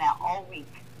calls on that all week.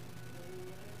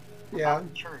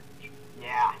 About church.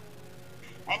 Yeah.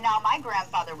 And now my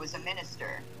grandfather was a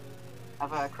minister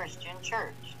of a Christian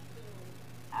church.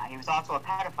 He was also a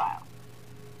pedophile.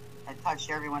 That touched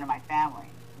everyone in my family,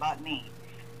 but me.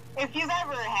 If you've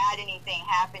ever had anything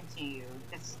happen to you,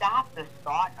 to stop the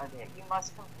thought of it, you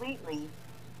must completely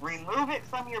remove it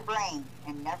from your brain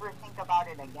and never think about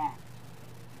it again.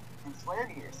 And swear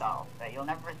to yourself that you'll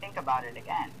never think about it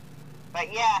again.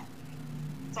 But yeah,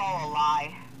 it's all a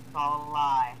lie. It's all a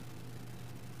lie.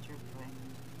 Truthfully.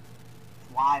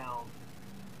 It's wild.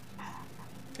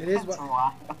 It is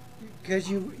wild.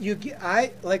 Because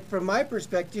like from my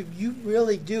perspective, you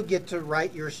really do get to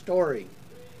write your story.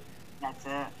 That's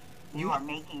it. You are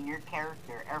making your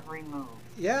character every move.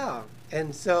 Yeah,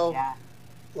 and so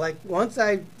like once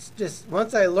I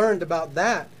learned about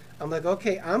that, I'm like,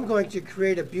 okay, I'm going to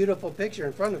create a beautiful picture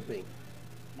in front of me.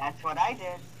 That's what I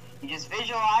did. You just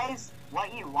visualize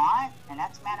what you want, and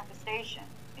that's manifestation.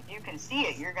 If you can see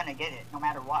it, you're going to get it no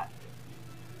matter what.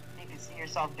 If you can see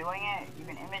yourself doing it, you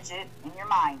can image it in your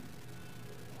mind.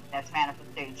 That's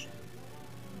manifestation.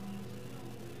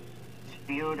 It's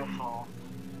beautiful.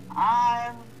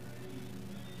 I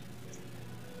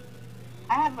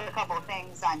have a couple of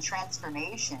things on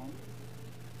transformation.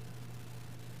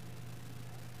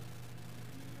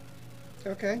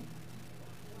 Okay.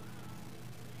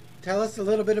 Tell us a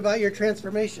little bit about your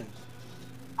transformation.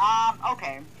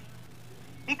 Okay.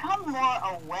 Become more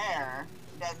aware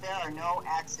that there are no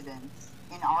accidents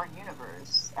in our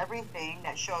universe. Everything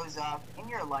that shows up in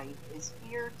your life is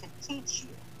here to teach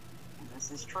you. And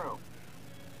this is true.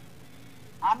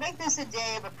 Make this a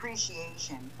day of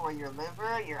appreciation for your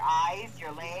liver, your eyes,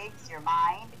 your legs, your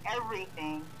mind,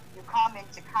 everything you come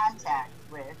into contact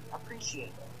with, appreciate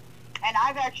it. And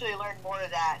I've actually learned more of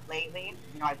that lately.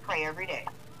 You know, I pray every day,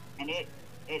 and it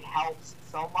helps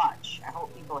so much. I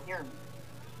hope people hear me.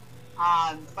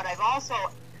 But I've also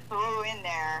threw in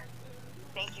there,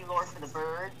 thank you, Lord, for the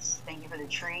birds. Thank you for the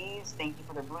trees. Thank you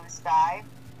for the blue sky.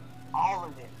 All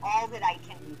of it. All that I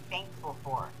can be thankful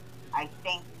for. I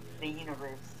thank the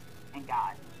universe and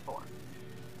God for.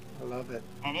 I love it.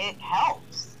 And it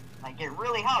helps. Like, it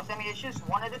really helps. I mean, it's just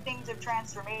one of the things of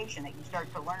transformation that you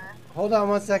start to learn. Hold on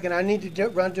one second. I need to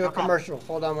run to a commercial.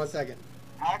 Hold on one second.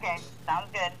 Okay.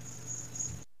 Sounds good.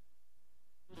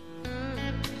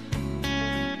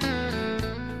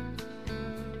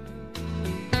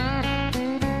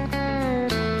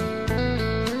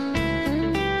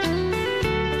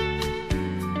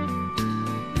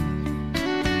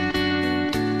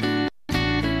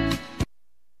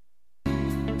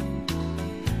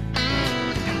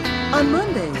 On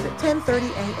Mondays at 10:30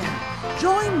 a.m.,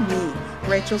 join me,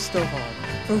 Rachel Stovall,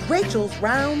 for Rachel's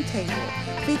Round Table,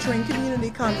 featuring community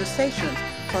conversations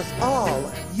plus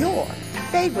all your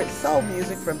favorite soul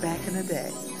music from back in the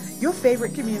day. Your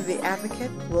favorite community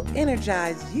advocate will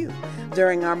energize you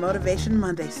during our Motivation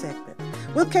Monday segment.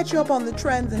 We'll catch you up on the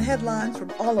trends and headlines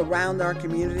from all around our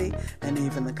community and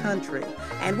even the country,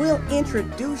 and we'll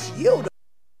introduce you to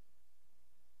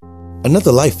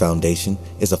Another Life Foundation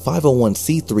is a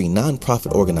 501c3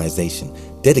 nonprofit organization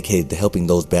dedicated to helping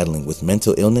those battling with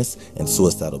mental illness and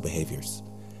suicidal behaviors.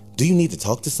 Do you need to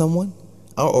talk to someone?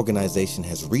 Our organization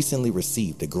has recently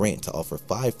received a grant to offer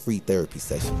 5 free therapy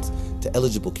sessions to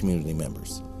eligible community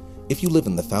members. If you live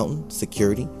in the Fountain,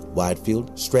 Security,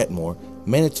 Widefield, Stratmore,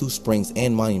 Manitou Springs,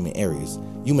 and Monument areas,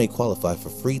 you may qualify for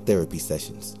free therapy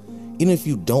sessions. Even if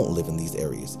you don't live in these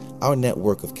areas, our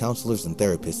network of counselors and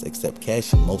therapists accept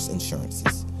cash and most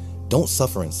insurances. Don't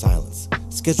suffer in silence.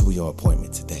 Schedule your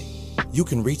appointment today. You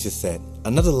can reach us at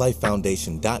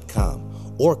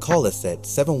anotherlifefoundation.com or call us at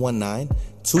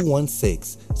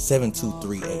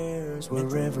 719-216-7238.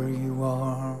 Wherever you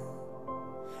are,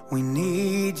 we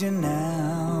need you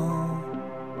now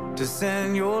to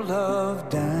send your love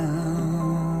down.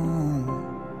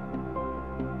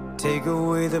 Take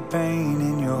away the pain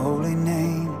in your holy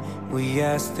name. We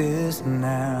ask this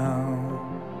now.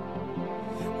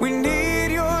 We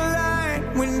need your light.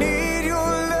 We need your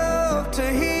love to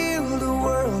heal the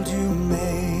world you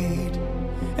made.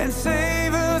 And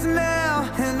save us now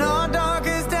in our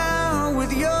darkest hour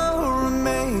with your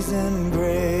amazing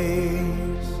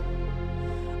grace.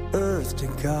 Earth to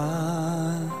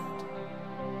God.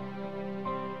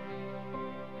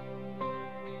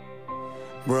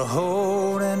 We're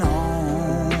holding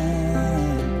on,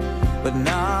 but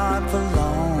not for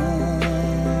long.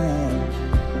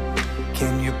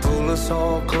 Can you pull us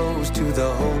all close to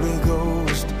the Holy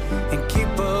Ghost and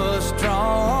keep us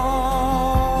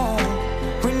strong?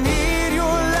 We need your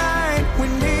light, we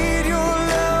need your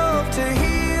love to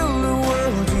heal the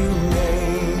world you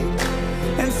made.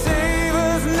 And save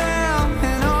us now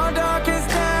in our darkest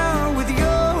hour with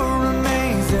your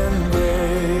amazing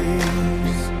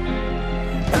grace.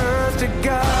 Earth to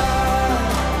God.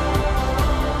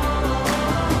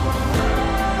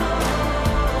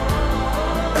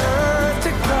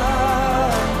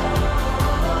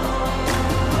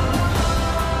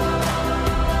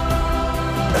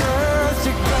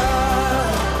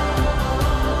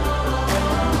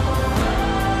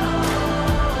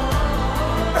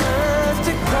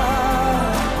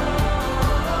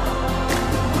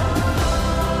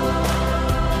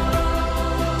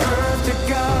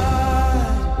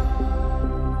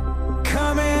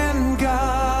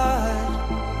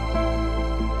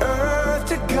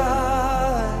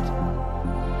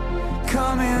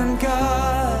 Come in,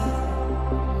 God.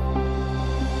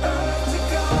 Earth to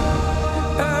God.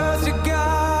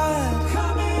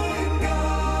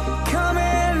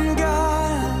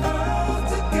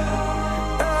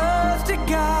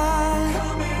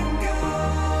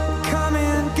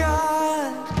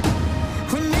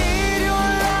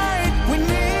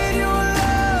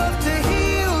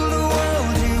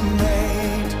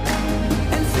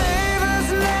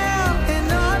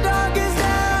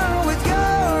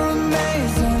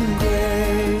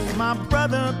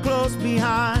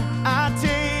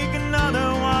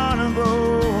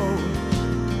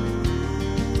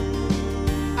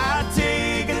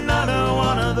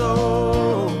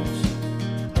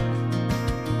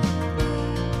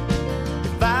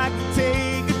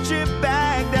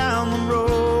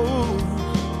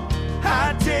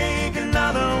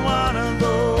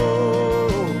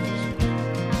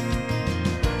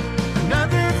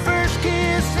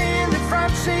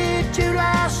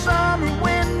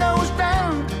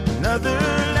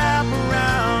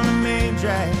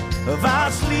 of our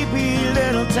sleepy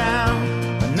little town.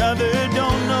 Another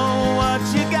don't know what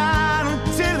you got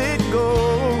until it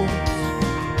goes.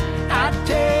 I'd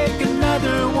take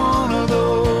another one of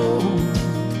those.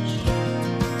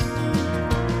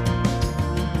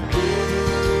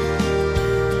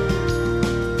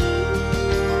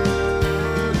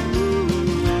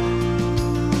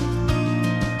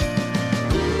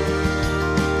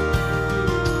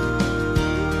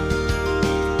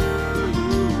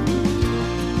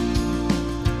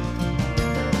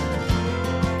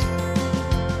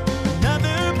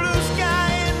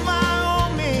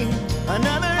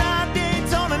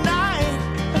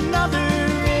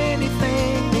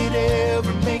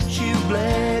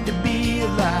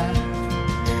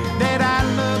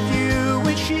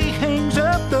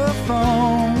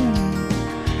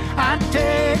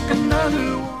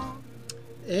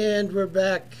 And we're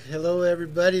back. Hello,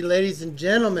 everybody, ladies and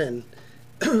gentlemen.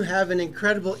 Have an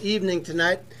incredible evening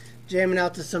tonight. Jamming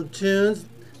out to some tunes,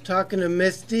 talking to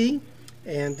Misty.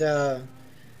 And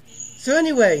so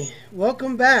anyway,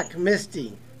 welcome back,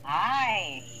 Misty.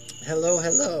 Hi. Hello,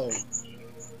 hello. Isn't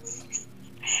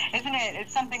it?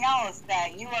 It's something else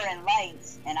that you are in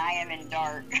light and I am in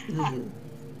dark.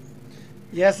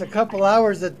 Yes, a couple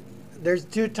hours. There's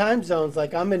 2 time zones.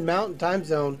 Like I'm in Mountain Time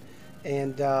Zone,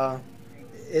 and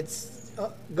it's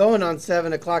going on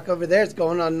 7 o'clock over there. It's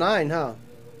going on 9, huh?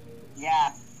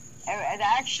 Yeah. It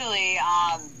actually,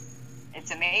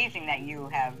 it's amazing that you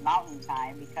have mountain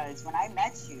time, because when I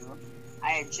met you,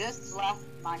 I had just left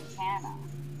Montana.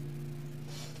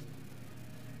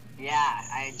 Yeah,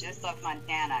 I had just left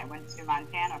Montana. I went to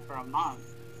Montana for a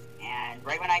month, and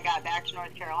right when I got back to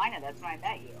North Carolina, that's when I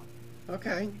met you.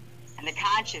 Okay. And the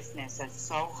consciousness is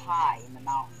so high in the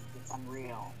mountains, it's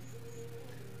unreal.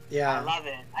 Yeah. I love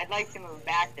it. I'd like to move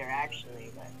back there, actually,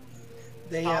 but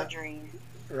They, it's all a dream.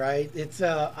 Right. It's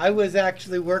I was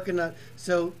actually working on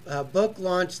book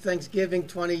launch Thanksgiving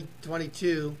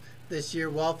 2022 this year.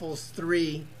 Waffles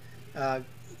 3,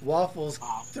 Waffles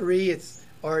 3. It's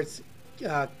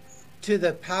to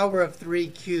the power of 3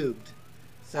 cubed.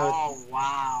 So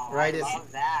wow! Right. I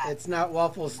love that. It's not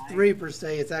Waffles 3 per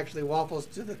se. It's actually Waffles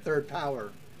to the 3rd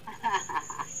power.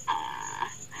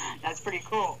 That's pretty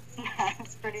cool.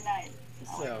 That's pretty nice.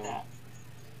 I like that.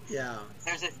 Yeah.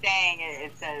 There's a saying.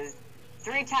 It says,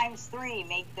 3 times 3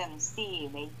 make them see,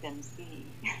 make them see.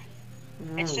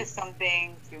 It's just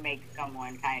something to make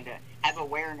someone kind of have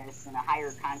awareness and a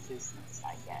higher consciousness,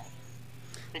 I guess.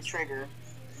 The trigger,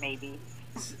 maybe.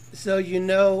 So you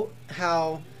know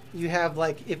how you have,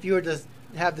 like, if you were to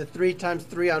have the 3 times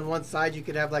 3 on one side, you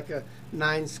could have like a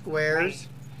 9 squares,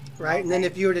 right? Okay. And then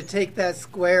if you were to take that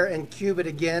square and cube it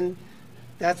again,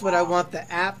 that's what I want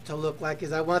the app to look like.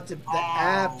 Is I want the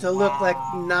app to look like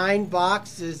 9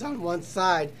 boxes on one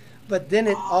side, but then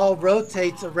it all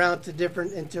rotates around to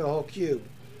different into a whole cube.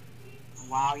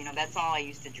 Wow, that's all I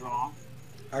used to draw.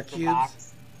 Our cubes.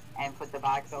 Box, and put the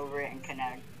box over it and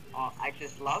connect. Oh, I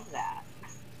just love that.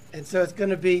 And so it's going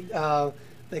to be,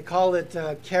 they call it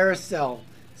carousel.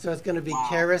 So it's going to be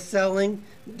carouseling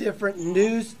different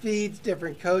news feeds,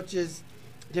 different coaches,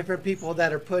 different people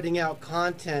that are putting out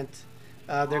content.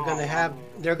 They're going to have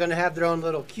their own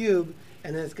little cube,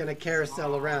 and then it's going to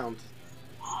carousel around.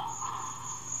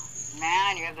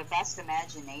 Man, you have the best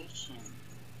imagination.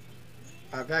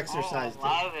 I've exercised it.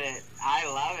 I love it. I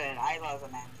love it. I love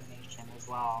imagination as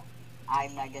well.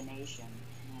 I'm Mega Nation,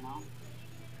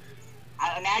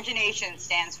 Imagination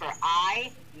stands for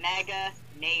I, Mega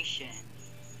Nation.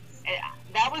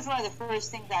 That was one of the first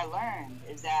things I learned,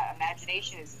 is that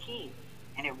imagination is key.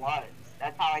 And it was.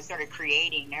 That's how I started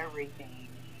creating everything.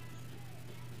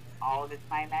 All of it's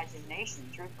my imagination,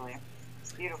 truthfully.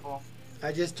 It's beautiful.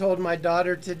 I just told my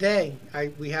daughter today,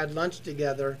 we had lunch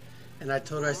together, and I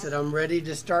told her, I said, I'm ready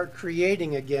to start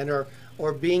creating again,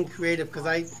 or being creative,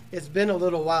 because it's been a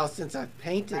little while since I've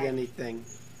painted anything.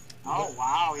 Oh,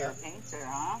 wow, you're a painter,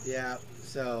 huh? Yeah,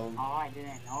 so. Oh, I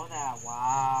didn't know that.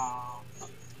 Wow.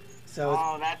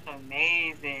 So that's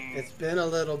amazing. It's been a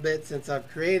little bit since I've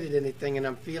created anything, and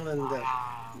I'm feeling that's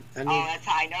how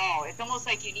I know. It's almost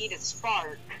like you need a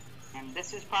spark, and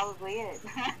this is probably it.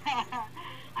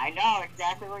 I know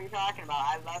exactly what you're talking about.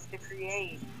 I love to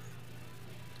create.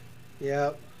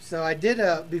 Yeah. So I did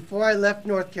before I left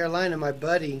North Carolina, my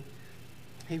buddy,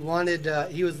 he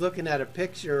was looking at a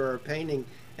picture or a painting,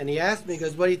 and he asked me, he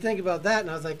goes, what do you think about that?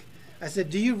 And I said,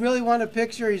 do you really want a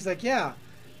picture? He's like, yeah.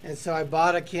 And so I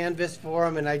bought a canvas for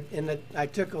him, and I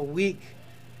took a week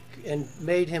and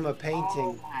made him a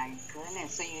painting. Oh my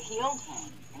goodness! So you healed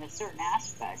him in a certain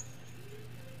aspect.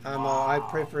 I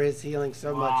pray for his healing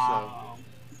so much so.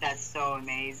 That's so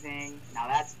amazing. Now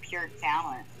that's pure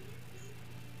talent.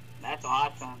 That's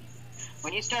awesome.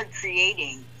 When you start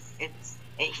creating, it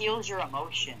heals your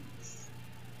emotions.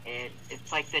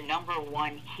 It's like the number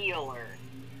one healer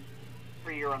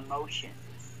for your emotions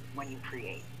when you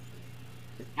create.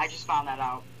 I just found that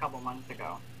out a couple months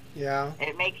ago. Yeah.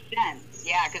 It makes sense.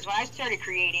 Yeah, because when I started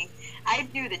creating, I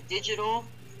do the digital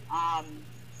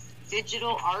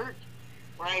art,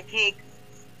 where I take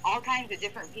all kinds of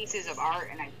different pieces of art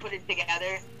and I put it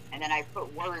together, and then I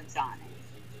put words on it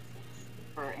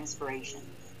for inspiration.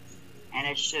 And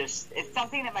it's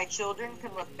something that my children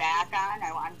can look back on.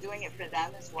 I'm doing it for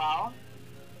them as well.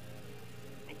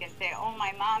 They can say, "Oh,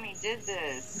 my mommy did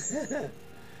this," and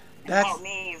help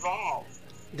me evolve.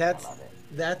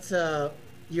 That's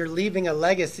you're leaving a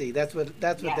legacy. That's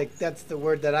the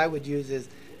word that I would use is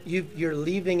you're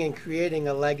leaving and creating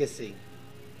a legacy.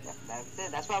 Yeah, that's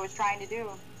it. That's what I was trying to do.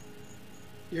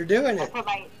 You're doing it.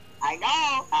 I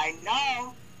know.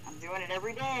 I'm doing it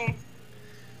every day.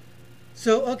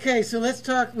 So, okay, so let's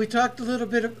talk. We talked a little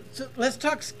bit. Let's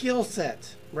talk skill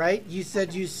set, right? You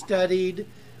said you studied.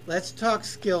 Let's talk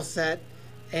skill set.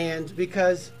 And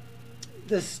because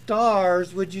the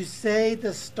stars, would you say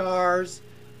the stars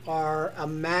are a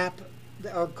map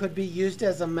or could be used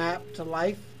as a map to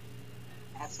life?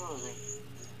 Absolutely.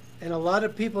 And a lot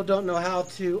of people don't know how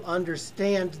to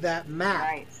understand that map.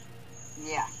 Right.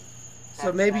 Yeah.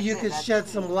 So maybe you could shed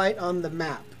some light on the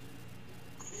map.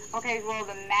 Okay, well,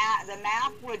 the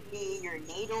map would be your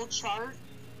natal chart,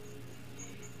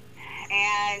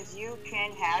 and you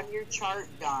can have your chart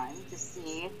done to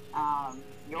see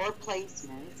your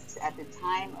placements at the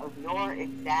time of your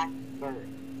exact birth.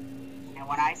 And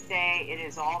when I say it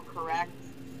is all correct,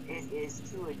 it is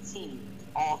to a T,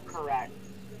 all correct.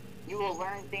 You will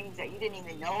learn things that you didn't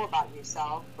even know about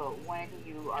yourself, but when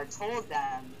you are told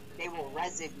them, they will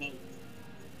resonate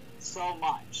so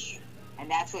much. And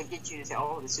that's what gets you to say,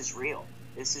 "Oh, this is real.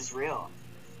 This is real."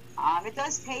 It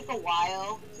does take a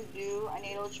while to do a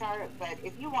natal chart, but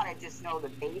if you want to just know the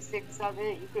basics of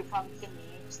it, you could come to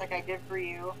me, just like I did for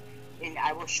you, and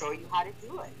I will show you how to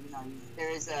do it. You know,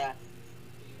 there's a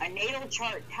natal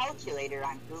chart calculator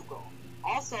on Google.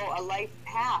 Also, a life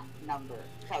path number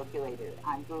calculator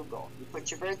on Google. You put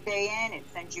your birthday in, it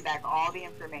sends you back all the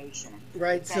information.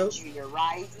 Right. It sends you your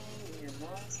rising, your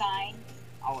moon sign,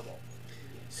 all of it.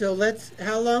 So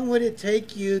how long would it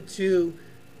take you to,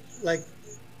 like,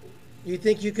 do you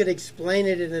think you could explain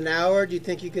it in an hour? Do you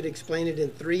think you could explain it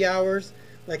in 3 hours?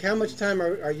 Like, how much time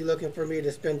are you looking for me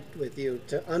to spend with you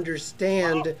to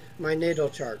understand my natal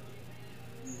chart?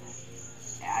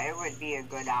 Yeah, it would be a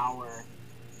good hour.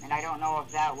 And I don't know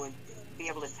if that would be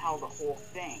able to tell the whole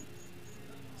thing.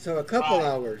 So a couple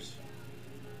hours.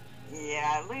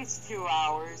 Yeah, at least 2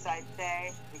 hours, I'd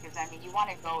say. Because, I mean, you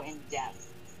want to go in depth.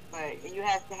 But you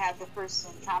have to have the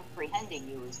person comprehending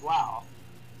you as well.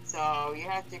 So you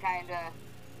have to you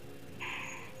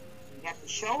have to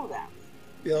show them.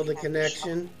 Build a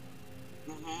connection.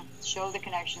 Show the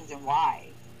connections and why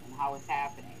and how it's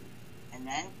happening. And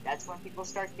then that's when people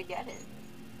start to get it.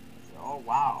 So, "Oh,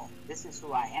 wow, this is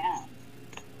who I am."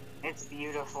 It's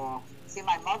beautiful. See,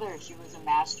 my mother, she was a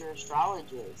master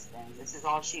astrologist, and this is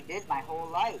all she did my whole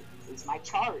life. It's my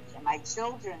chart and my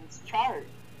children's chart.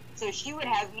 So she would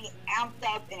have me amped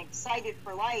up and excited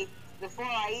for life before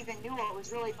I even knew what was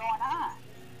really going on.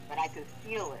 But I could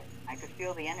feel it. I could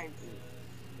feel the energy.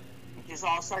 It just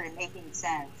all started making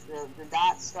sense. The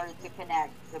dots started to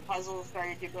connect. The puzzles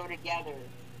started to go together.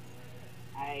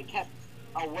 I kept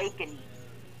awakening.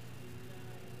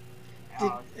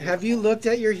 Have you looked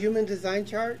at your human design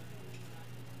chart?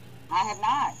 I have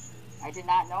not. I did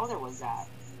not know there was that.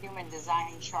 Human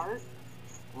design chart?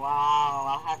 Wow,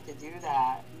 I'll have to do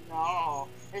that. No,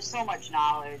 there's so much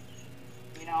knowledge.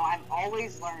 You know, I'm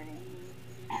always learning.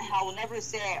 I will never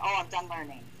say, "Oh, I'm done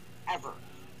learning," ever.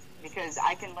 Because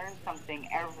I can learn something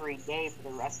every day for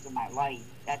the rest of my life.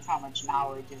 That's how much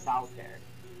knowledge is out there.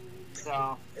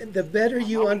 So the better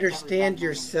you understand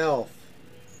yourself.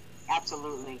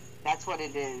 Absolutely. That's what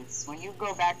it is. When you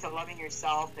go back to loving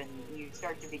yourself and you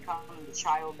start to become the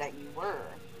child that you were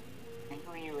and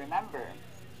who you remember,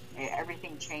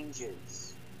 everything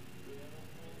changes.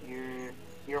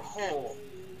 You're whole.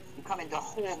 You come into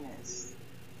wholeness.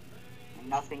 And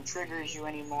nothing triggers you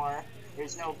anymore.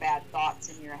 There's no bad thoughts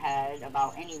in your head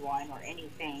about anyone or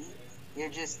anything. You're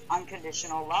just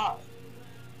unconditional love.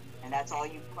 And that's all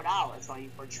you put out. That's all you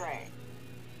portray.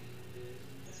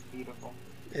 It's beautiful.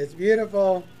 It's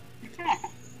beautiful.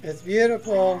 It's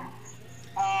beautiful.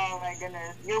 Oh my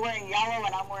goodness. You're wearing yellow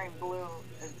and I'm wearing blue.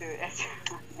 It's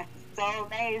so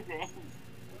amazing.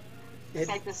 It's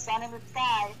like the sun in the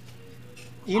sky.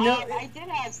 You know, I did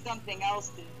have something else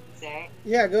to say?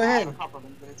 Yeah, go I ahead. have a couple of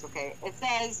them, but it's okay. It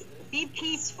says, be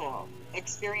peaceful,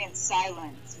 experience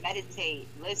silence, meditate,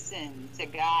 listen to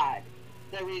God.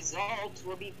 The results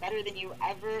will be better than you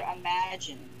ever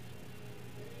imagined.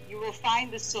 You will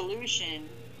find the solution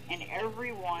in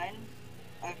every one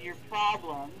of your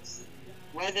problems,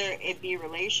 whether it be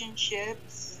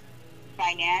relationships,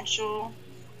 financial,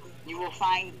 you will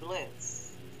find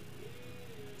bliss.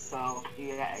 So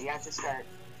you have to start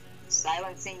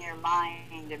silencing your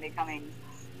mind and becoming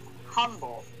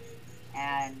humble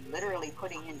and literally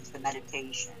putting into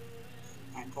meditation.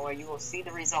 And boy, you will see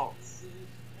the results.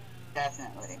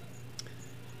 Definitely.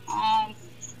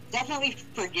 Definitely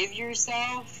forgive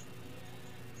yourself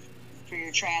for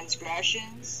your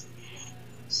transgressions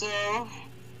so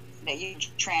that you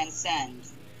transcend.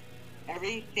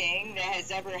 Everything that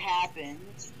has ever happened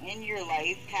in your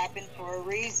life happened for a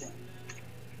reason.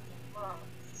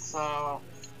 So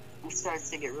it starts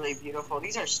to get really beautiful.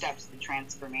 These are steps to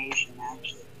transformation,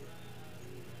 actually.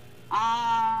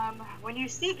 When you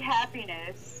seek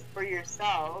happiness for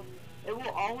yourself, it will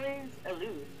always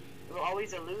elude. It will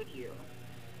always elude you.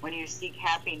 When you seek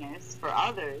happiness for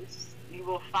others, you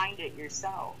will find it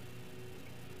yourself.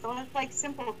 So it's like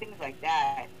simple things like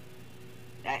that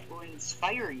that will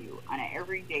inspire you on an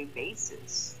everyday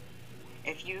basis.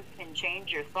 If you can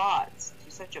change your thoughts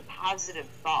to such a positive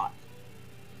thought,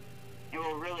 it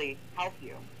will really help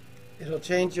you. It'll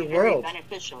change your Very world.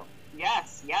 beneficial.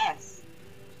 Yes, yes.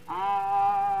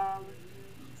 Let's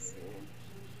see.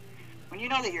 When you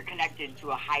know that you're connected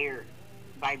to a higher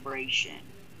vibration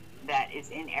that is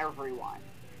in everyone,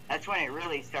 that's when it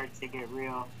really starts to get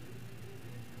real.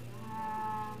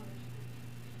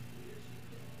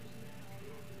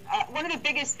 One of the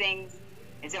biggest things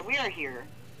is that we are here.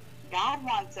 God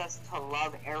wants us to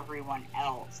love everyone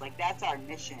else. Like, that's our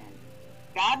mission.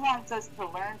 God wants us to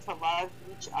learn to love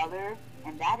each other,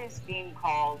 and that is being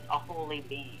called a holy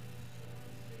being.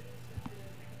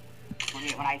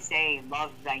 When I say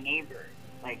love thy neighbor,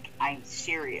 like, I'm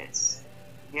serious.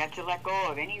 You have to let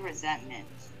go of any resentment,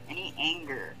 any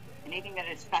anger, anything that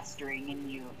is festering in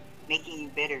you, making you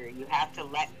bitter. You have to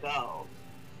let go.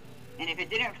 And if it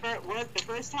didn't work the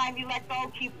first time you let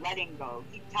go, keep letting go.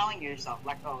 Keep telling yourself,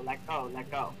 let go, let go, let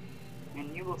go.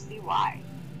 And you will see why.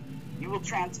 You will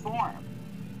transform.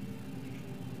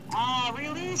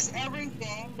 Release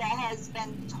everything that has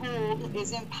been told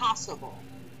is impossible.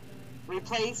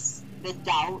 Replace the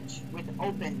doubt with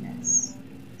openness.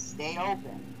 Stay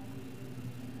open.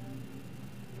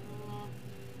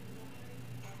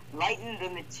 Lighten the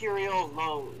material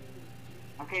load.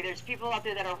 Okay, there's people out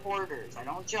there that are hoarders. I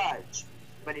don't judge,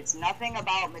 but it's nothing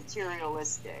about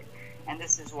materialistic, and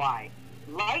this is why.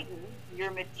 Lighten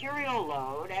your material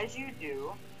load as you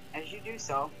do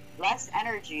so. Less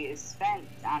energy is spent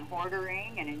on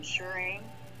hoarding and insuring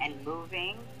and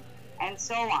moving and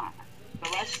so on. The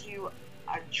less you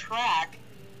attract,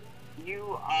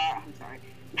 your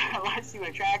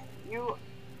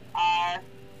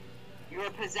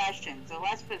possessions. The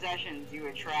less possessions you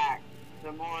attract,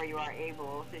 the more you are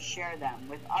able to share them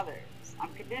with others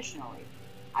unconditionally.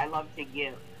 I love to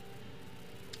give.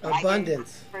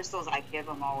 Abundance. Crystals, I give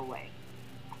them all away.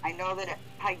 I know that it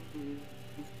heightens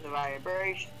the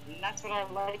vibration, and that's what I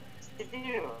like to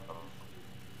do.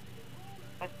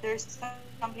 But there's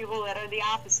some people that are the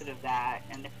opposite of that,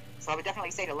 and so I would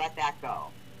definitely say to let that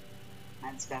go.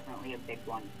 That's definitely a big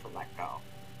one to let go.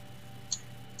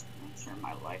 I'll turn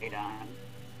my light on.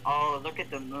 Oh, look at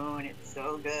the moon. It's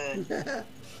so good.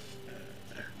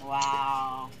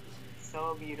 Wow.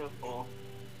 So beautiful.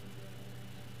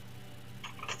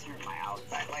 Turn my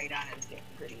outside light on. It's getting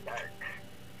pretty dark.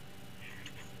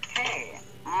 Okay.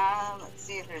 Let's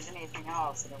see if there's anything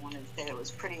else that I wanted to say that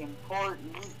was pretty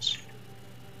important.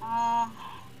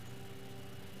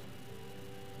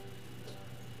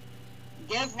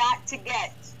 Give not to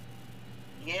get.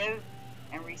 Give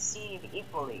and receive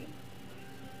equally.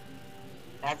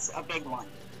 That's a big one.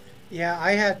 Yeah,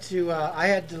 I had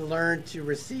to learn to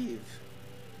receive.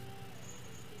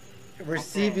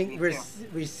 Receiving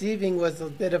was a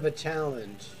bit of a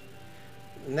challenge,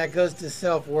 and that goes to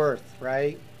self-worth,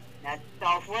 right? That's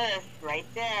self-worth right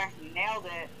there. You nailed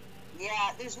it.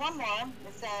 Yeah, there's one more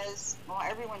that says, well,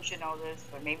 everyone should know this,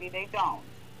 but maybe they don't.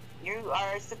 You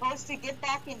are supposed to get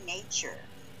back in nature.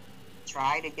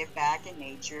 Try to get back in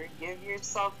nature. Give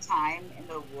yourself time in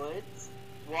the woods,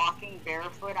 walking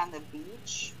barefoot on the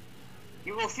beach.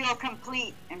 You will feel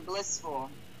complete and blissful.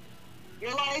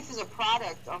 Your life is a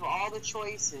product of all the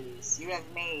choices you have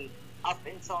made up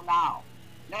until now.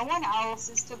 No one else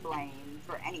is to blame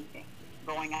for anything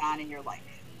going on in your life.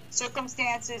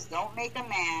 Circumstances don't make a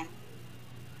man,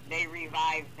 they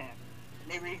revive him.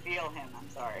 They reveal him, I'm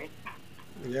sorry.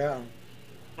 Yeah.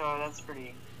 So that's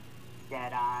pretty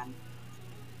dead on.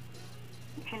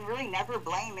 You can really never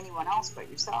blame anyone else but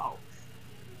yourself,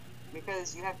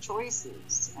 because you have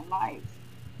choices in life.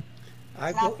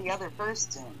 It's not the other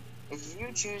person. If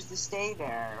you choose to stay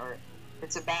there, or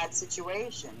it's a bad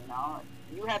situation,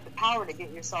 you have the power to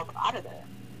get yourself out of there.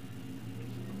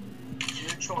 It's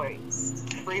your choice.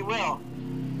 Free will.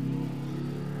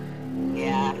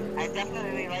 Yeah, I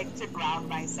definitely like to ground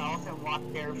myself and walk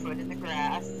barefoot in the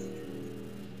grass.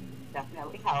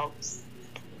 Definitely helps.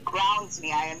 Grounds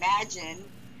me. I imagine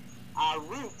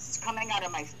roots coming out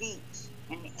of my feet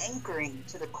and anchoring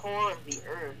to the core of the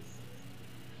earth.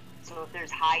 So if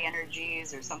there's high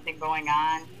energies or something going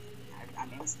on,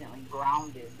 I'm instantly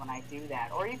grounded when I do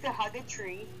that. Or you could hug a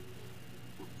tree.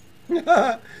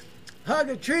 Hug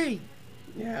a tree.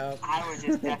 Yeah. I would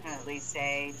just definitely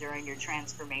say during your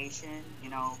transformation,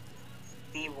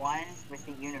 be one with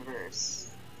the universe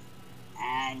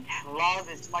and love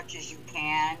as much as you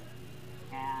can,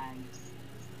 and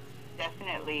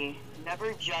definitely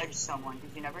never judge someone,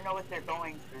 because you never know what they're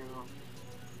going through.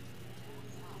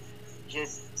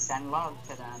 Just send love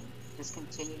to them. Just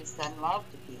continue to send love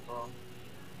to people.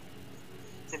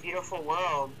 It's a beautiful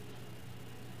world.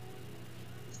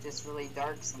 It's just really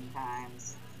dark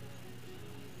sometimes.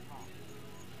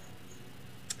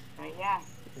 But yeah.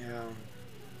 Yeah.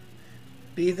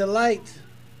 Be the light.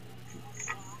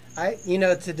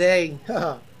 Today,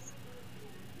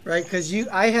 right? Because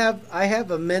I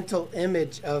have a mental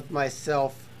image of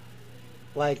myself,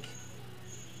 like,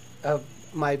 of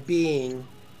my being.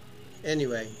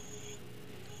 Anyway,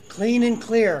 clean and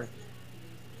clear.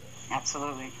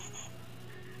 Absolutely.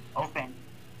 Open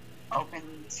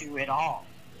to it all.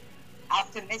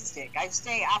 Optimistic. I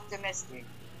stay optimistic.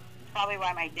 Probably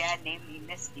why my dad named me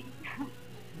Misty.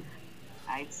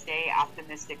 I'd stay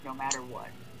optimistic no matter what.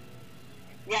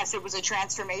 Yes, it was a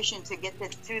transformation to get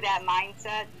to that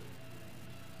mindset.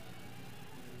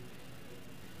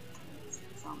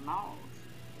 Something else.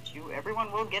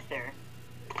 Everyone will get there.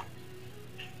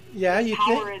 Yeah, you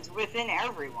power is within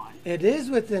everyone. It is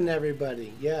within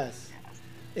everybody. Yes,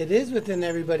 it is within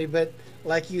everybody. But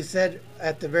like you said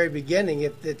at the very beginning,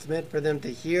 if it's meant for them to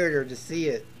hear it or to see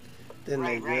it, then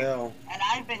they will. And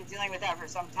I've been dealing with that for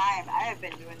some time. I have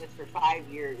been doing this for 5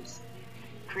 years,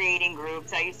 creating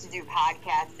groups. I used to do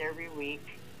podcasts every week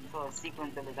until a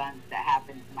sequence of events that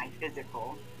happened to my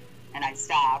physical, and I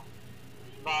stopped.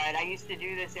 But I used to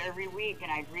do this every week, and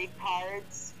I'd read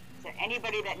cards to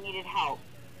anybody that needed help.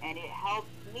 And it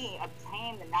helped me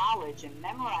obtain the knowledge and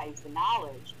memorize the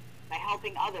knowledge by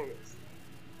helping others,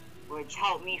 which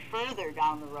helped me further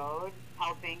down the road,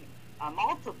 helping a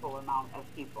multiple amount of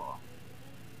people.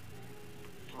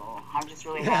 So I'm just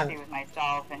really happy with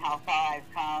myself and how far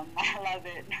I've come. I love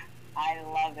it. I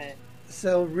love it.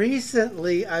 So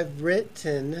recently I've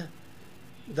written,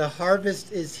 "The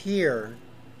harvest is here."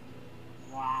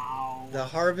 Wow. The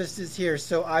harvest is here.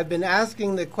 So I've been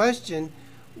asking the question,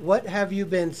 what have you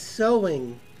been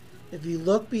sowing? If you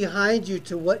look behind you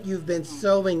to what you've been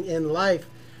sowing in life,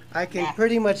 I can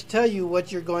pretty much tell you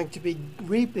what you're going to be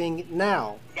reaping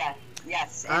now.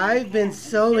 Yes. I've been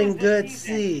sowing good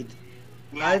seed.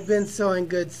 Yes. I've been sowing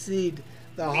good seed.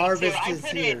 The harvest is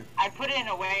here. I put it in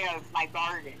a way of my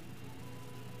garden.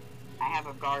 I have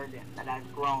a garden that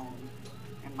I've grown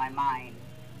in my mind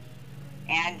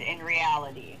and in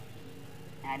reality.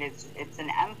 And it's an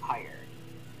empire.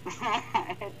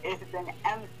 It is an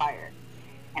empire.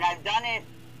 And I've done it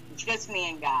just me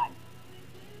and God.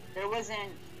 There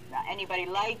wasn't anybody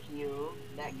like you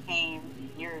that came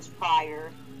years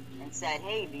prior and said,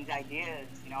 hey, these ideas,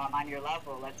 I'm on your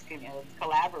level, let's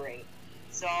collaborate.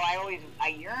 So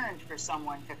I yearned for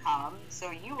someone to come,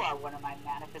 so you are one of my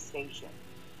manifestations.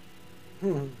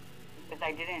 Because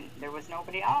there was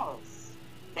nobody else.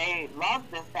 They loved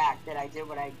the fact that I did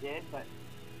what I did, but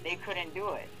they couldn't do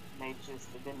it. It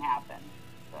didn't happen.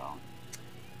 So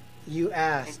you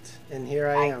asked, and here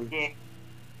I am.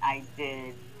 I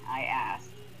did. I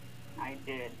asked. I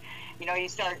did. You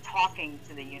start talking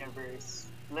to the universe,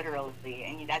 literally,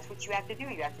 and that's what you have to do.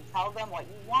 You have to tell them what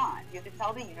you want. You have to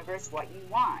tell the universe what you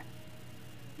want.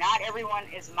 Not everyone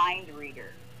is mind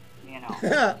reader,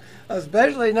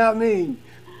 Especially not me.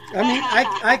 I mean,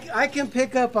 I can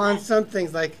pick up on some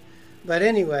things, but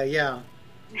anyway, yeah.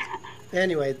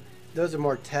 Anyway, those are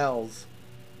more tells.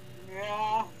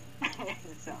 Yeah.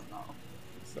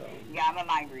 So, yeah, I'm a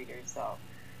mind reader, so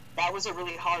that was a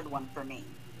really hard one for me.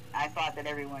 I thought that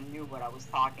everyone knew what I was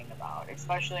talking about,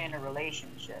 especially in a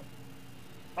relationship.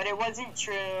 But it wasn't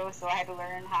true, so I had to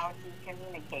learn how to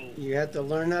communicate. You had to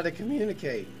learn how to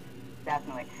communicate.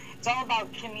 Definitely. It's all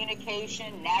about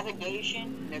communication,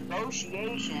 navigation,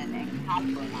 negotiation, and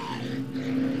compromise.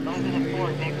 Those are the 4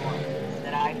 big ones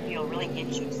that I feel really get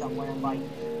you somewhere in life.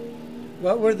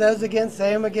 What were those again?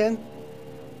 Say them again.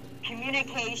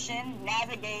 Communication,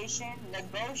 navigation,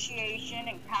 negotiation,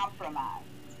 and compromise.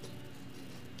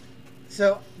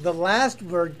 So the last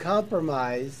word,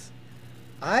 compromise,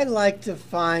 I like to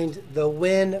find the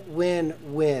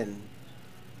win-win-win.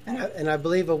 And I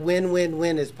believe a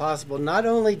win-win-win is possible. Not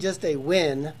only just a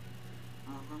win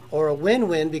or a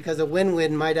win-win, because a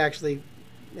win-win might actually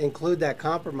include that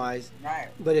compromise. Right.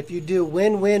 But if you do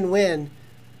win-win-win,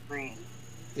 Green.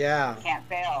 yeah. Can't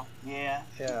fail. Yeah.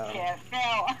 Can't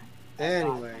fail.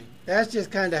 Anyway, that's just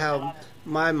kind of how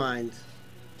my mind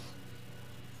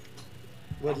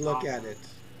would look at it.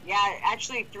 Yeah,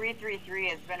 actually 333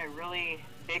 has been a really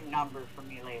big number for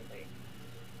me lately.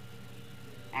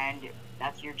 And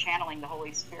that's, you're channeling the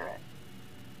Holy Spirit.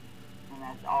 And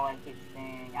that's all I keep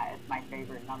saying. It's my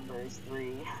favorite number is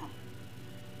 3.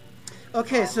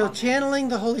 Okay, so channeling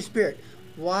the Holy Spirit.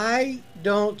 Why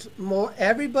don't more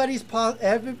everybody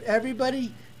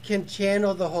can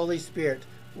channel the Holy Spirit?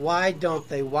 Why don't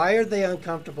they? Why are they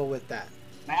uncomfortable with that?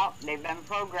 Well, they've been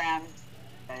programmed.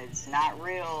 It's not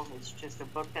real. It's just a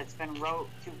book that's been wrote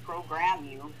to program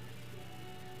you.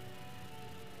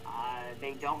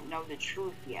 They don't know the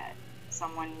truth yet.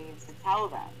 Someone needs to tell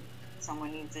them.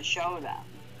 Someone needs to show them.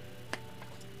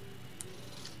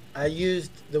 I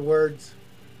used the words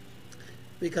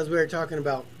because we were talking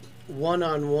about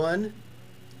one-on-one,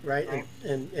 right?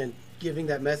 And giving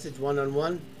that message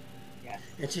one-on-one. Yes.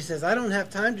 And she says, I don't have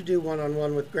time to do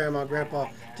one-on-one with Grandma and Grandpa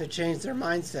to change their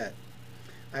mindset.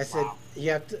 I said,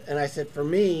 you have to, and I said, for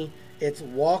me, it's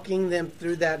walking them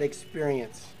through that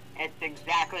experience. It's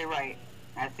exactly right.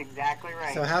 That's exactly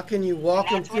right. So how can you walk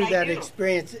them through that do.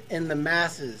 experience in the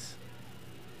masses?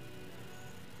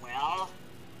 Well,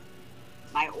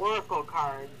 my oracle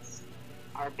cards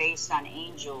are based on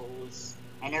angels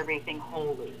and everything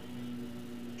holy.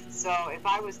 So if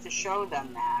I was to show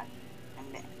them that,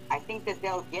 and I think that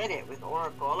they'll get it with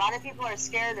oracle. A lot of people are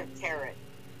scared of tarot.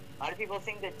 A lot of people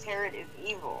think that tarot is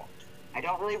evil. I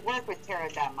don't really work with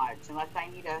tarot that much unless I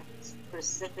need a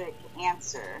specific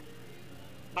answer.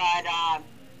 But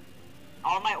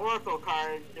all my oracle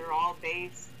cards, they're all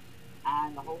based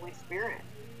on the Holy Spirit.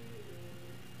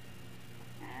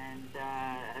 And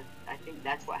I think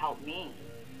that's what helped me.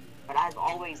 But I've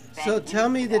always been... So tell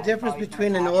me the difference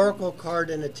between an oracle card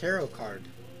and a tarot card.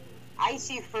 I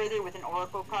see further with an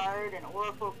oracle card. An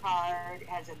oracle card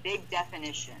has a big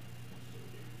definition.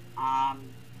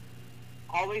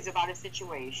 Always about a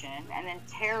situation. And then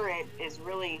tarot is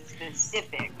really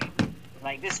specific.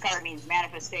 Like this card means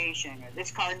manifestation, or this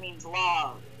card means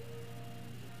love.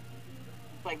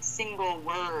 It's like single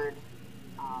word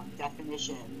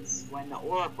definitions, when the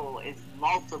oracle is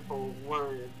multiple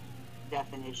word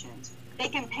definitions. They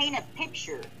can paint a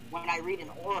picture when I read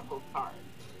an oracle card.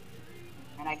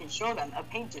 And I can show them a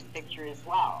painted picture as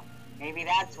well. Maybe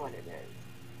that's what it is.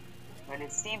 But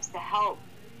it seems to help.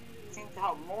 It seems to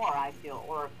help more, I feel,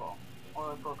 oracle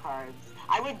cards.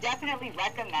 I would definitely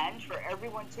recommend for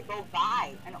everyone to go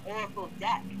buy an oracle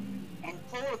deck and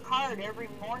pull a card every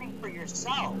morning for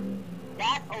yourself.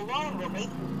 That alone will make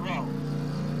you grow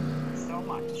so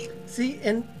much. See,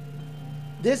 and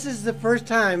this is the first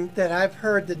time that I've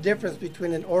heard the difference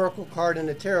between an oracle card and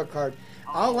a tarot card.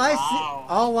 All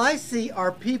I see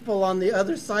are people on the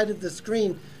other side of the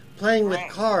screen playing with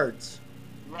cards.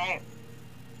 Right.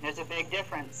 There's a big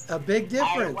difference. A big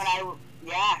difference.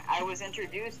 I was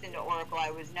introduced into oracle.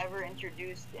 I was never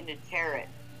introduced into tarot.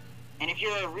 And if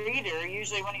you're a reader,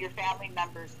 usually one of your family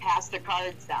members passed the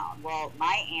cards down. Well,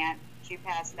 my aunt, she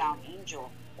passed down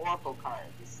angel oracle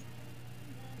cards.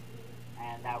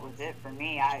 And that was it for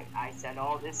me. I said,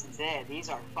 oh, this is it. These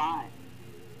are fun.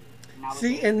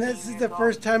 See, and this is the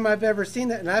first time I've ever seen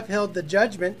that, and I've held the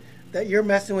judgment that you're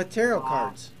messing with tarot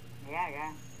cards. Yeah.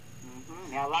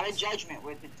 Mm-hmm. Yeah, a lot of judgment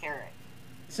with the tarot.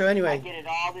 So anyway, I get it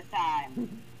all the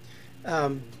time.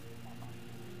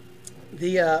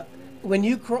 When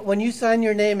you sign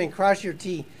your name and cross your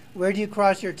T, where do you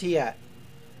cross your T at?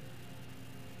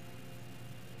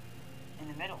 In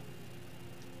the middle.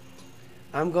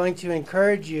 I'm going to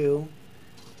encourage you.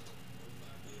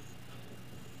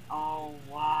 Oh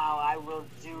wow, I will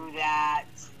do that.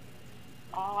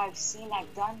 Oh, I've seen that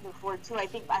done before too. I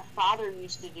think my father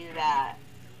used to do that.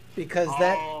 Because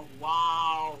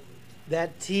wow.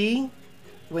 That T,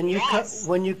 when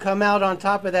you come out on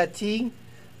top of that T,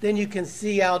 then you can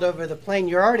see out over the plain.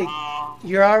 You're already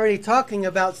You're already talking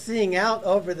about seeing out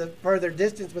over the further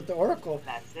distance with the oracle.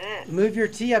 That's it. Move your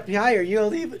T up higher. You'll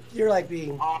leave it. You're like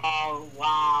being. Oh,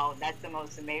 wow. That's the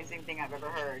most amazing thing I've ever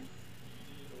heard.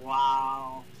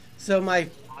 Wow. So I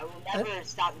will never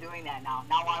stop doing that now.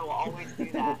 Now I will always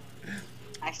do that.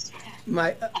 I swear.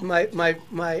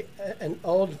 An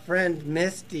old friend,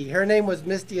 Misty. Her name was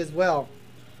Misty as well.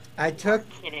 I took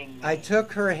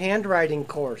her handwriting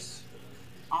course.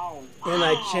 Oh, wow. And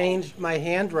I changed my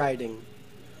handwriting.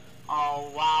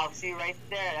 Oh, wow. See, right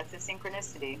there, that's a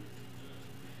synchronicity.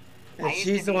 And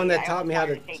she's the one that taught me how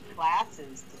to take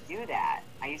classes to do that.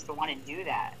 I used to want to do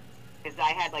that because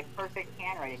I had like perfect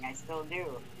handwriting. I still do.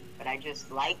 But I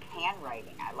just like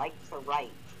handwriting. I like to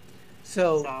write.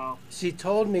 So she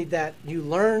told me that you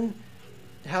learn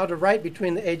how to write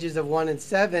between the ages of 1 and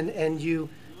 7, and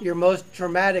your most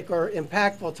traumatic or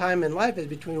impactful time in life is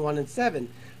between 1 and 7.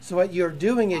 So what you're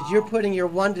doing is you're putting your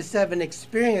 1 to 7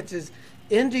 experiences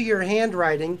into your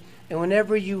handwriting, and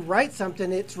whenever you write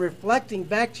something, it's reflecting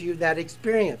back to you that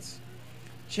experience.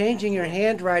 Changing your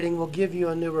handwriting will give you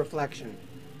a new reflection.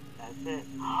 That's it.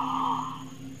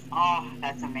 Oh,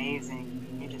 that's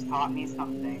amazing. You just taught me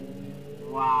something.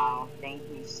 Wow. Thank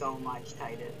you so much,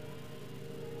 Titus.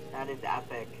 That is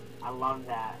epic. I love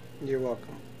that. You're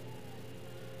welcome.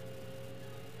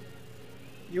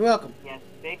 You're welcome. Yes,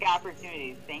 big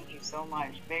opportunities. Thank you so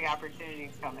much. Big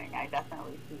opportunities coming. I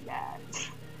definitely see that.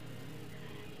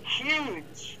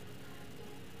 Huge.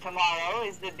 Tomorrow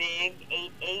is the big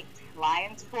 8/8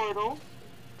 Lions portal.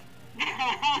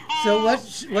 So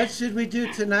what should we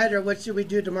do tonight, or what should we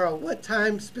do tomorrow? What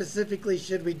time specifically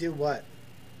should we do what?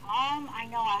 I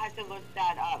know, I have to look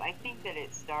that up. I think that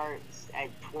it starts at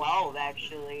 12,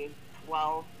 actually.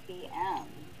 12 p.m.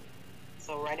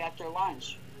 So right after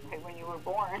lunch, right when you were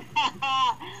born.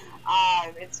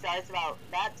 It starts about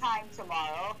that time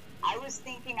tomorrow. I was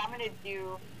thinking I'm going to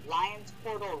do Lions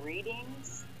Portal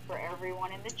readings for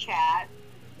everyone in the chat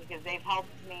because they've helped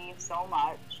me so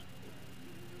much.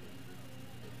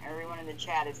 Everyone in the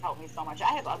chat has helped me so much.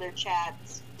 I have other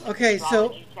chats. Okay, so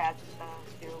chats and stuff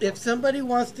too. If somebody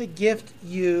wants to gift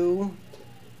you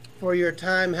for your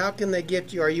time, how can they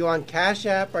gift you? Are you on Cash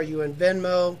App? Are you in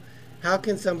Venmo? How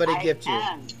can somebody gift you?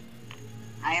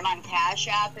 I am on Cash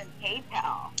App and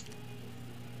PayPal.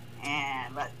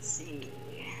 And let's see.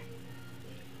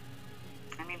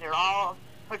 I mean, they're all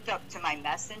hooked up to my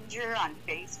Messenger on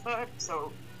Facebook,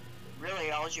 so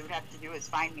really all you would have to do is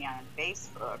find me on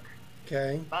Facebook.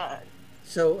 Okay. But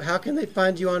so how can they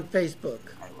find you on Facebook?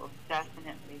 I will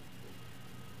definitely.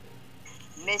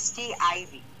 Misty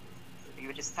Ivey. You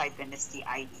would just type in Misty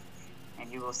Ivey,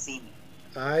 and you will see me.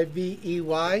 Ivey?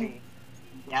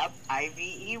 Yep,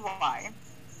 Ivey.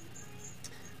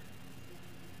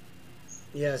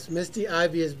 Yes, Misty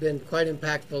Ivey has been quite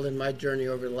impactful in my journey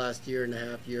over the last year and a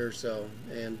half, year or so.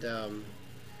 And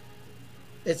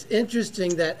it's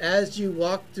interesting that as you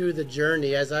walk through the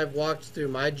journey, as I've walked through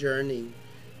my journey,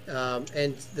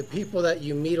 and the people that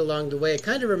you meet along the way, it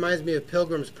kind of reminds me of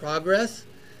Pilgrim's Progress,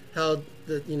 how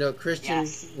the Christian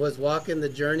was walking the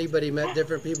journey, but he met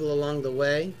different people along the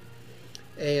way.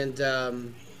 And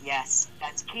yes,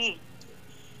 that's key.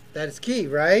 That is key,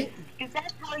 right? Because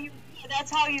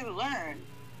that's how you learn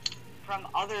from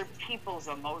other people's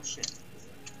emotions.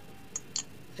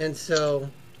 And so,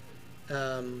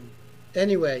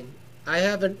 anyway,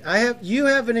 you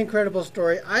have an incredible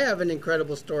story. I have an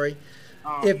incredible story.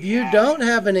 Oh, if you don't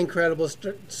have an incredible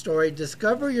story,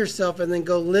 discover yourself and then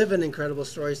go live an incredible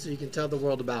story so you can tell the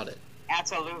world about it.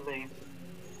 Absolutely.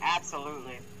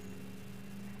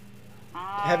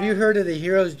 Have you heard of the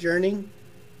hero's journey?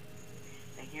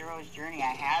 The hero's journey,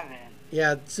 I haven't.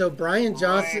 Yeah, so Brian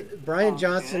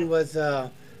Johnson was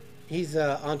he's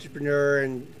an entrepreneur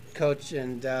and coach,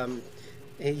 and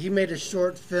he made a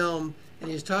short film, and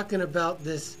he was talking about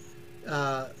this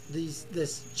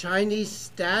Chinese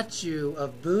statue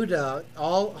of Buddha,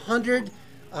 all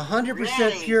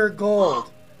 100% pure gold,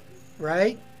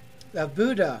 right? Of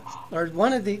Buddha, or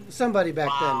somebody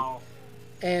back then,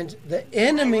 and the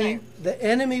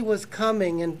enemy was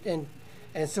coming,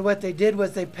 and so what they did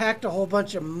was they packed a whole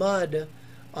bunch of mud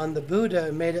on the Buddha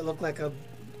and made it look like a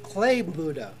clay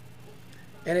Buddha,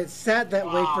 and it sat that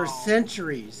way for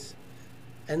centuries,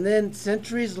 and then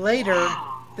centuries later.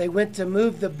 They went to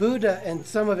move the Buddha, and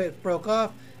some of it broke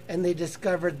off, and they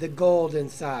discovered the gold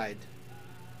inside.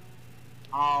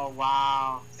 Oh,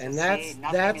 wow. And that's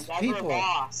people.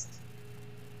 Lost.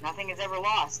 Nothing is ever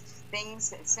lost.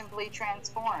 Things simply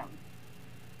transform.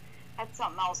 That's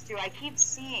something else, too. I keep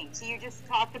seeing. So you just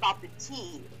talked about the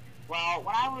tea. Well,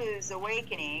 when I was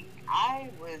awakening, I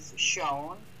was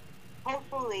shown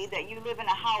hopefully that you live in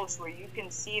a house where you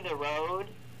can see the road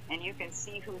and you can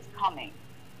see who's coming.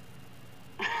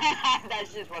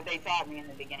 That's just what they taught me in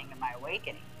the beginning of my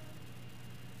awakening.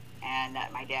 And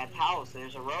at my dad's house,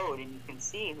 there's a road and you can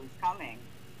see who's coming.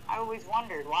 I always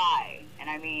wondered why. And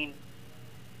I mean,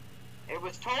 it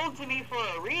was told to me for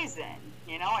a reason,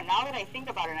 you know, and now that I think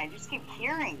about it, and I just keep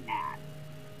hearing that.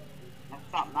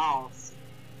 That's something else.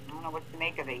 I don't know what to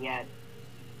make of it yet.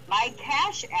 My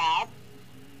Cash App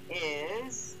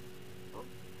is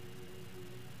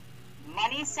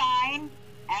money sign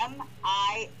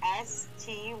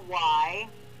MISTY. Oh,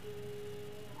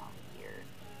 here.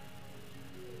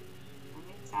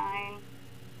 Money sign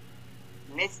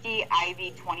Misty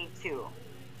Ivey 22.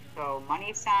 So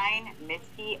money sign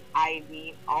Misty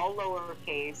Ivey, all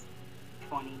lowercase,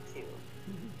 22.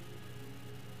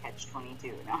 Catch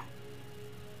 22, no?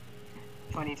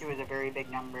 22 is a very big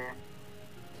number.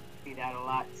 See that a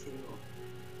lot too.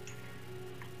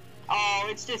 Oh,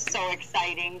 it's just so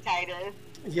exciting, Titus.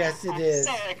 Yes, it is.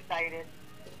 I'm so excited.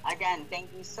 Again, thank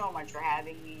you so much for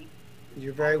having me.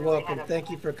 You're very welcome. Thank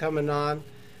you for coming on,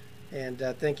 and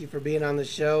thank you for being on the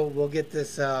show. We'll get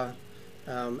this out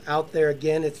there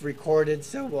again. It's recorded,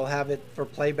 so we'll have it for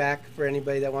playback for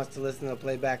anybody that wants to listen to the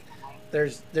playback.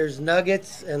 There's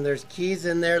nuggets and there's keys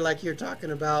in there, like you're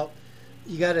talking about.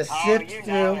 You got to sift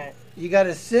through. You got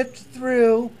to sift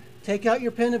through. Take out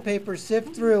your pen and paper,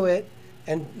 sift through it,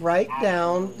 and write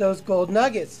down those gold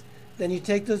nuggets. Then you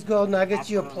take those gold nuggets,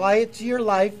 you apply it to your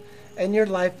life, and your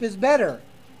life is better.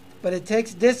 But it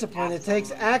takes discipline. It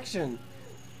takes action.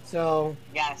 So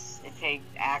yes, it takes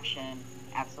action.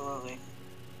 Absolutely.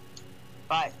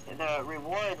 But the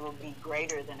reward will be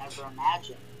greater than ever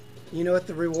imagined. You know what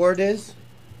the reward is?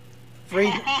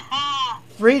 Freedom.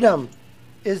 Freedom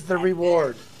is the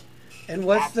reward. And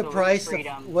what's the price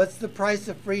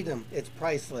of freedom? It's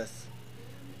priceless.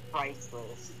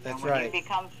 Priceless. That's and when right. you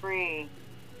become free,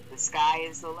 the sky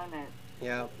is the limit.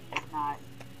 Yeah. It's not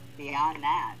beyond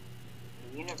that.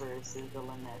 The universe is the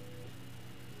limit.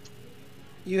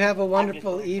 You have a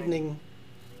wonderful evening.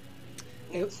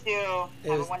 You too.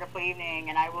 Have a wonderful evening,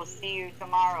 and I will see you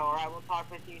tomorrow, or I will talk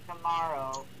with you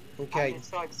tomorrow. Okay. I'm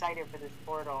just so excited for this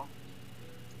portal.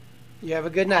 You have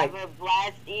a good night. Have a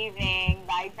blessed evening.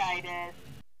 Bye, Titus.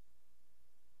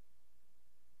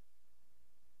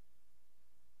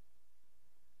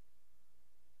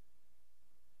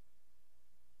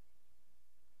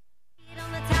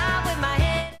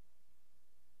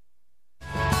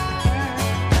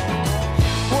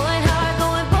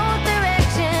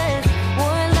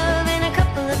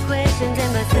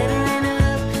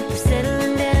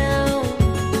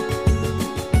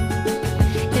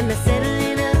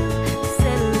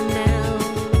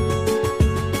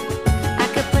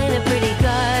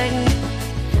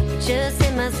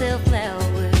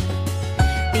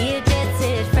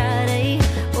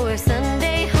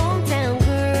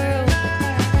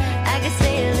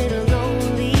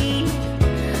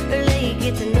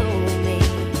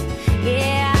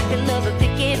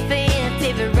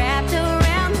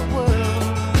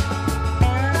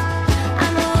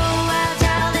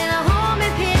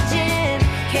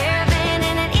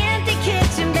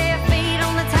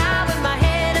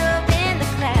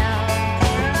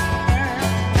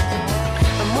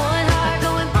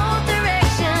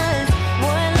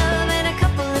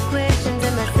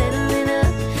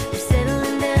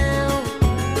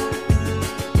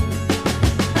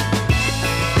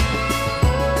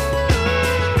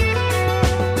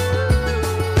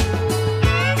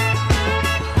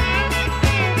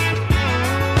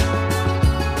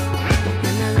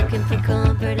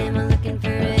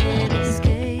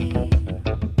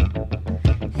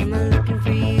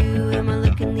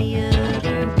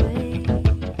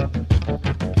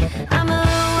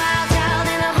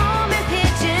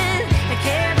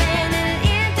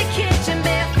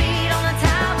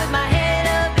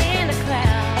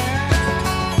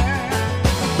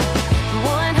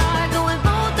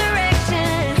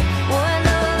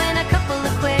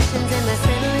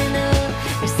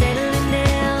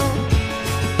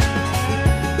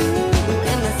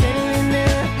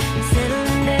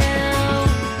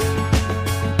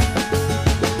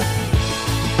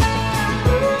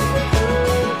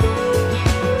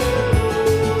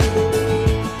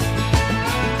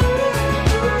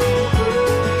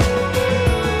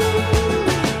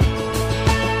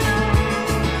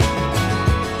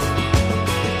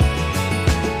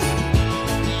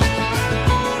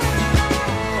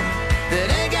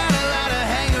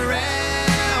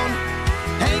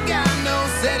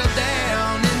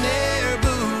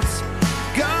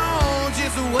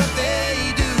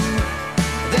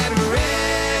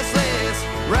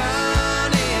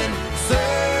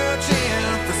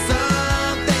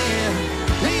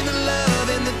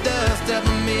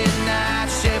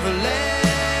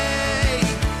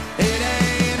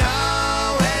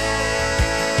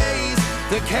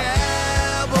 the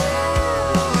cowboy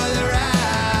that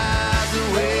rides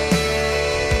away.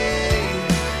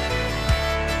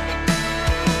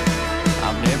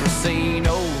 I've never seen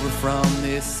over from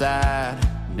this side,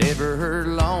 never heard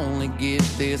lonely get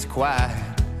this quiet.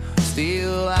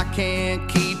 Still I can't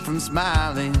keep from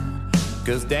smiling,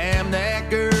 'cause damn, that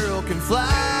girl can fly.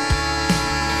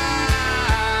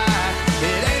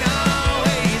 It ain't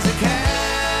always a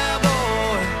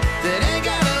cowboy that ain't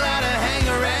got a lot to hang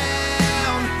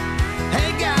around,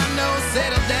 ain't got no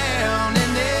settle down in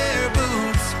their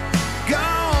boots,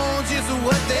 gone just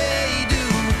what they do,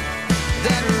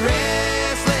 that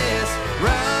restless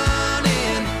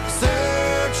running,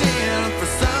 searching for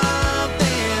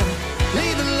something,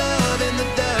 leaving love in the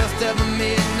dust of a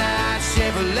midnight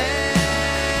Chevrolet.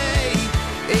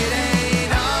 It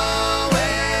ain't always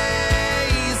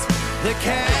the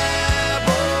cowboy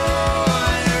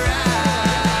that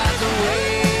rides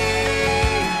away.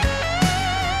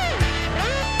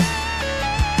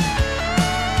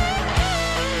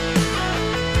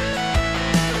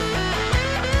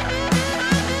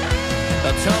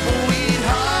 A tumbleweed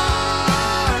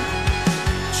heart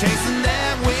chasing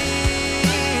that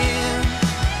wind,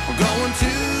 we're going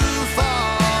too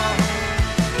far,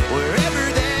 wherever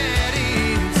that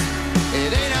is.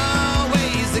 It ain't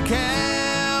always the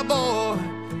cowboy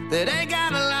that ain't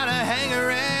got a lot to hang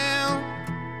around,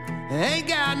 ain't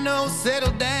got no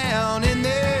settle down in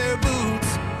their boots,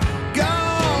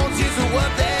 gone just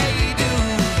what they do,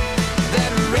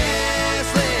 that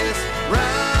restless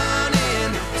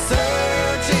running,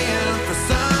 searching for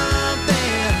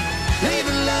something,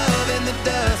 leaving love in the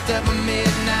dust of a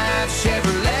midnight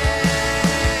Chevrolet.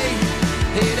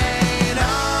 It ain't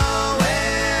always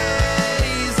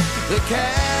the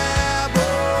cowboy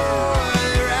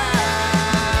that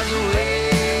rides away,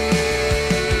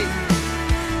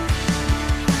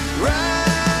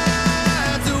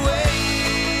 rides away.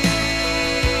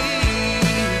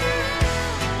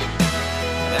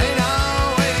 Ain't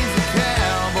always the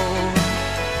cowboy.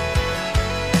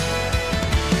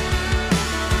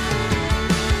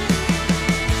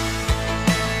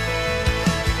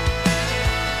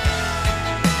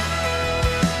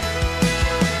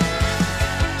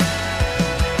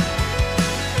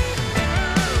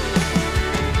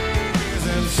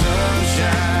 And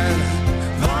sunshine,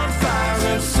 bonfires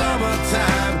in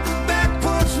summertime, back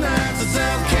porch nights in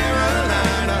South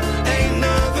Carolina. Ain't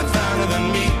nothing finer than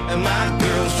me and my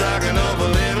girl striking up a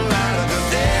little lighter,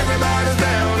 'cause everybody's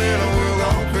down in a world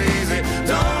gone crazy.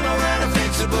 Don't know how to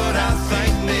fix it, but I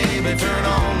think maybe turn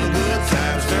on the good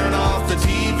times, turn off the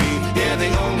TV. Yeah, the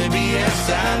only BS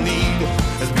I need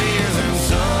is beers and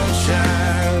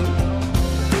sunshine.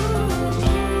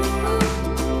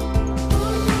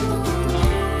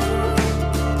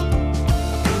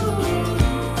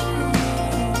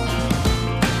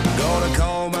 Gonna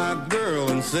call my girl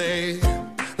and say,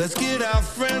 let's get our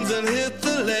friends and hit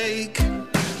the lake,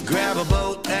 grab a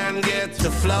boat and get to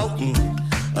floating,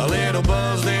 a little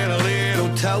buzzed and a little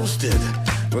toasted.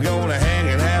 We're gonna hang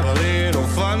and have a little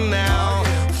fun now,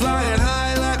 flying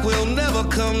high like we'll never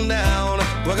come down.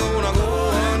 We're gonna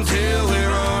go until we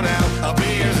run out. Our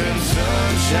beers and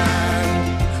sunshine,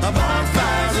 our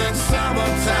bonfires in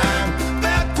summertime,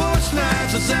 back porch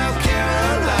nights in South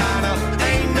Carolina.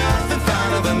 Ain't nothing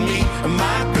finer than me and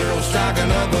my girl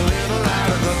striking up a little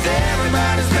lighter, 'cause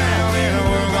everybody's down in a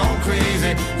world gone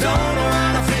crazy. Don't know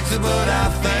how to fix it, but I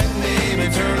think maybe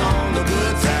turn on the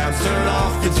good times, turn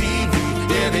off the TV.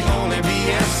 Yeah, the only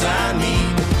BS I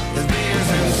need is beers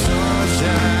and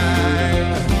sunshine.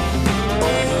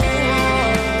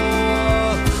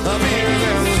 Oh, beers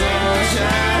and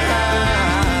sunshine.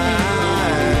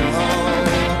 Oh,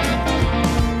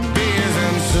 beers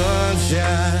and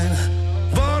sunshine,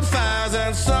 bonfires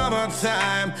and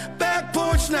summertime, back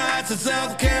porch nights in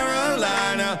South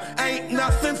Carolina. Ain't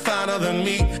nothing finer than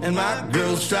me and my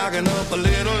girl striking up a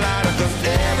little lighter, 'cause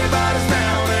everybody's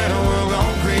down in a world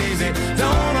gone crazy.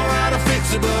 Don't know how to fix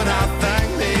it, but I think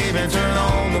maybe turn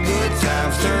on the good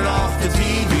times, turn off the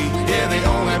TV. Yeah, the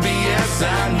only BS I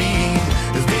need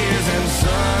is beers and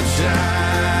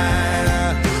sunshine.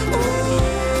 Oh,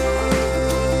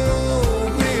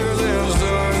 beers and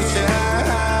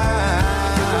sunshine.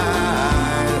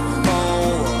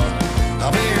 Oh,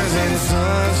 beers and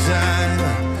sunshine.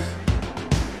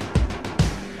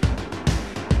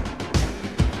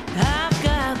 I've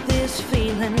got this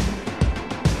feeling,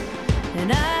 and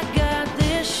I got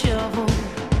this shovel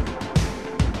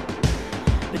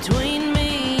between me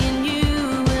and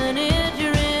you, and if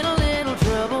you're in a little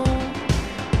trouble,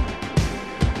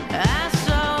 I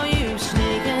saw you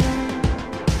sneaking,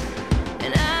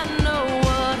 and I know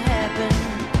what happened.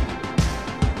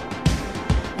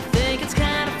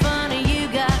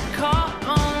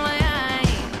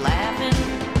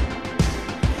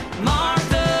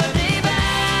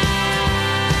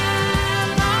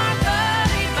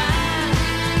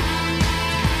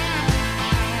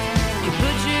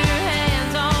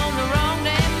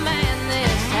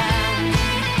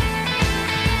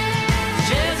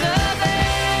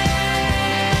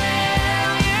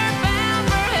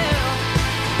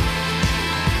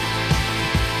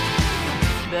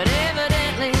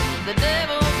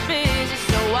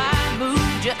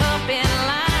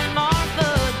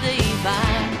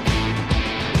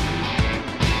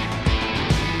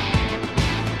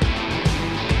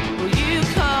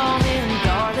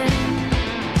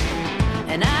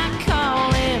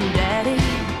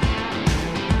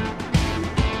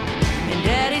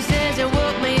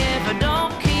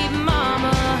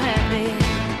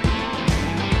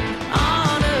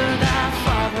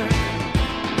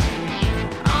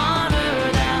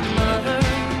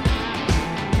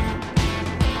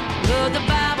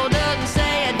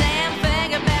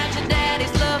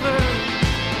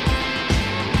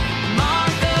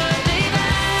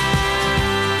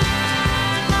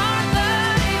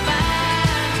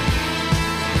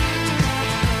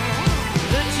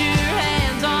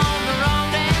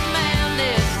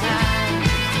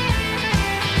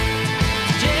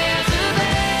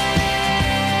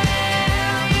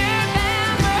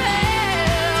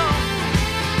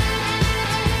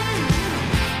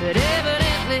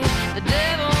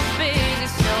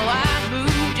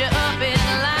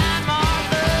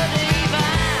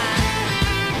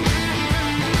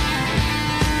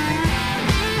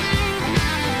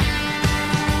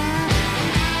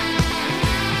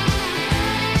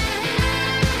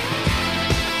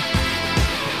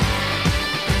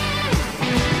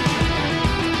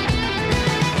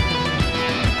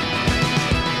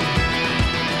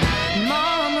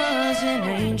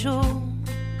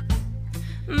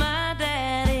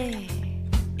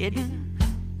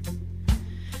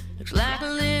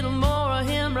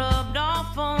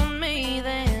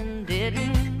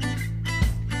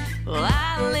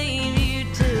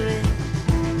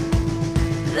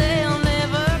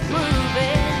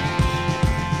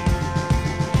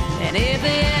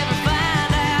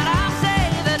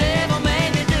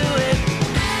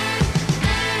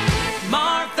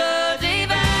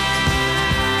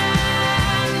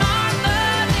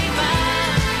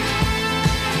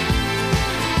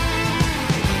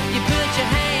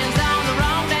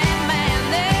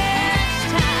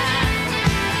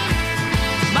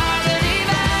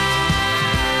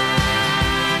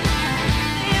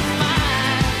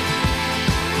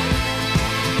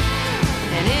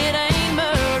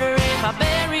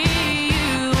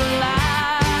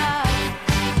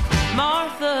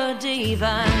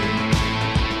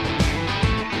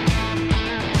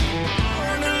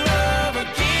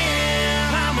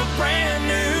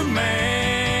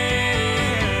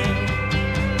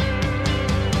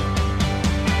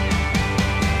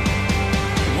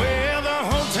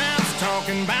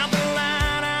 out the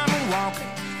line, I'm walking.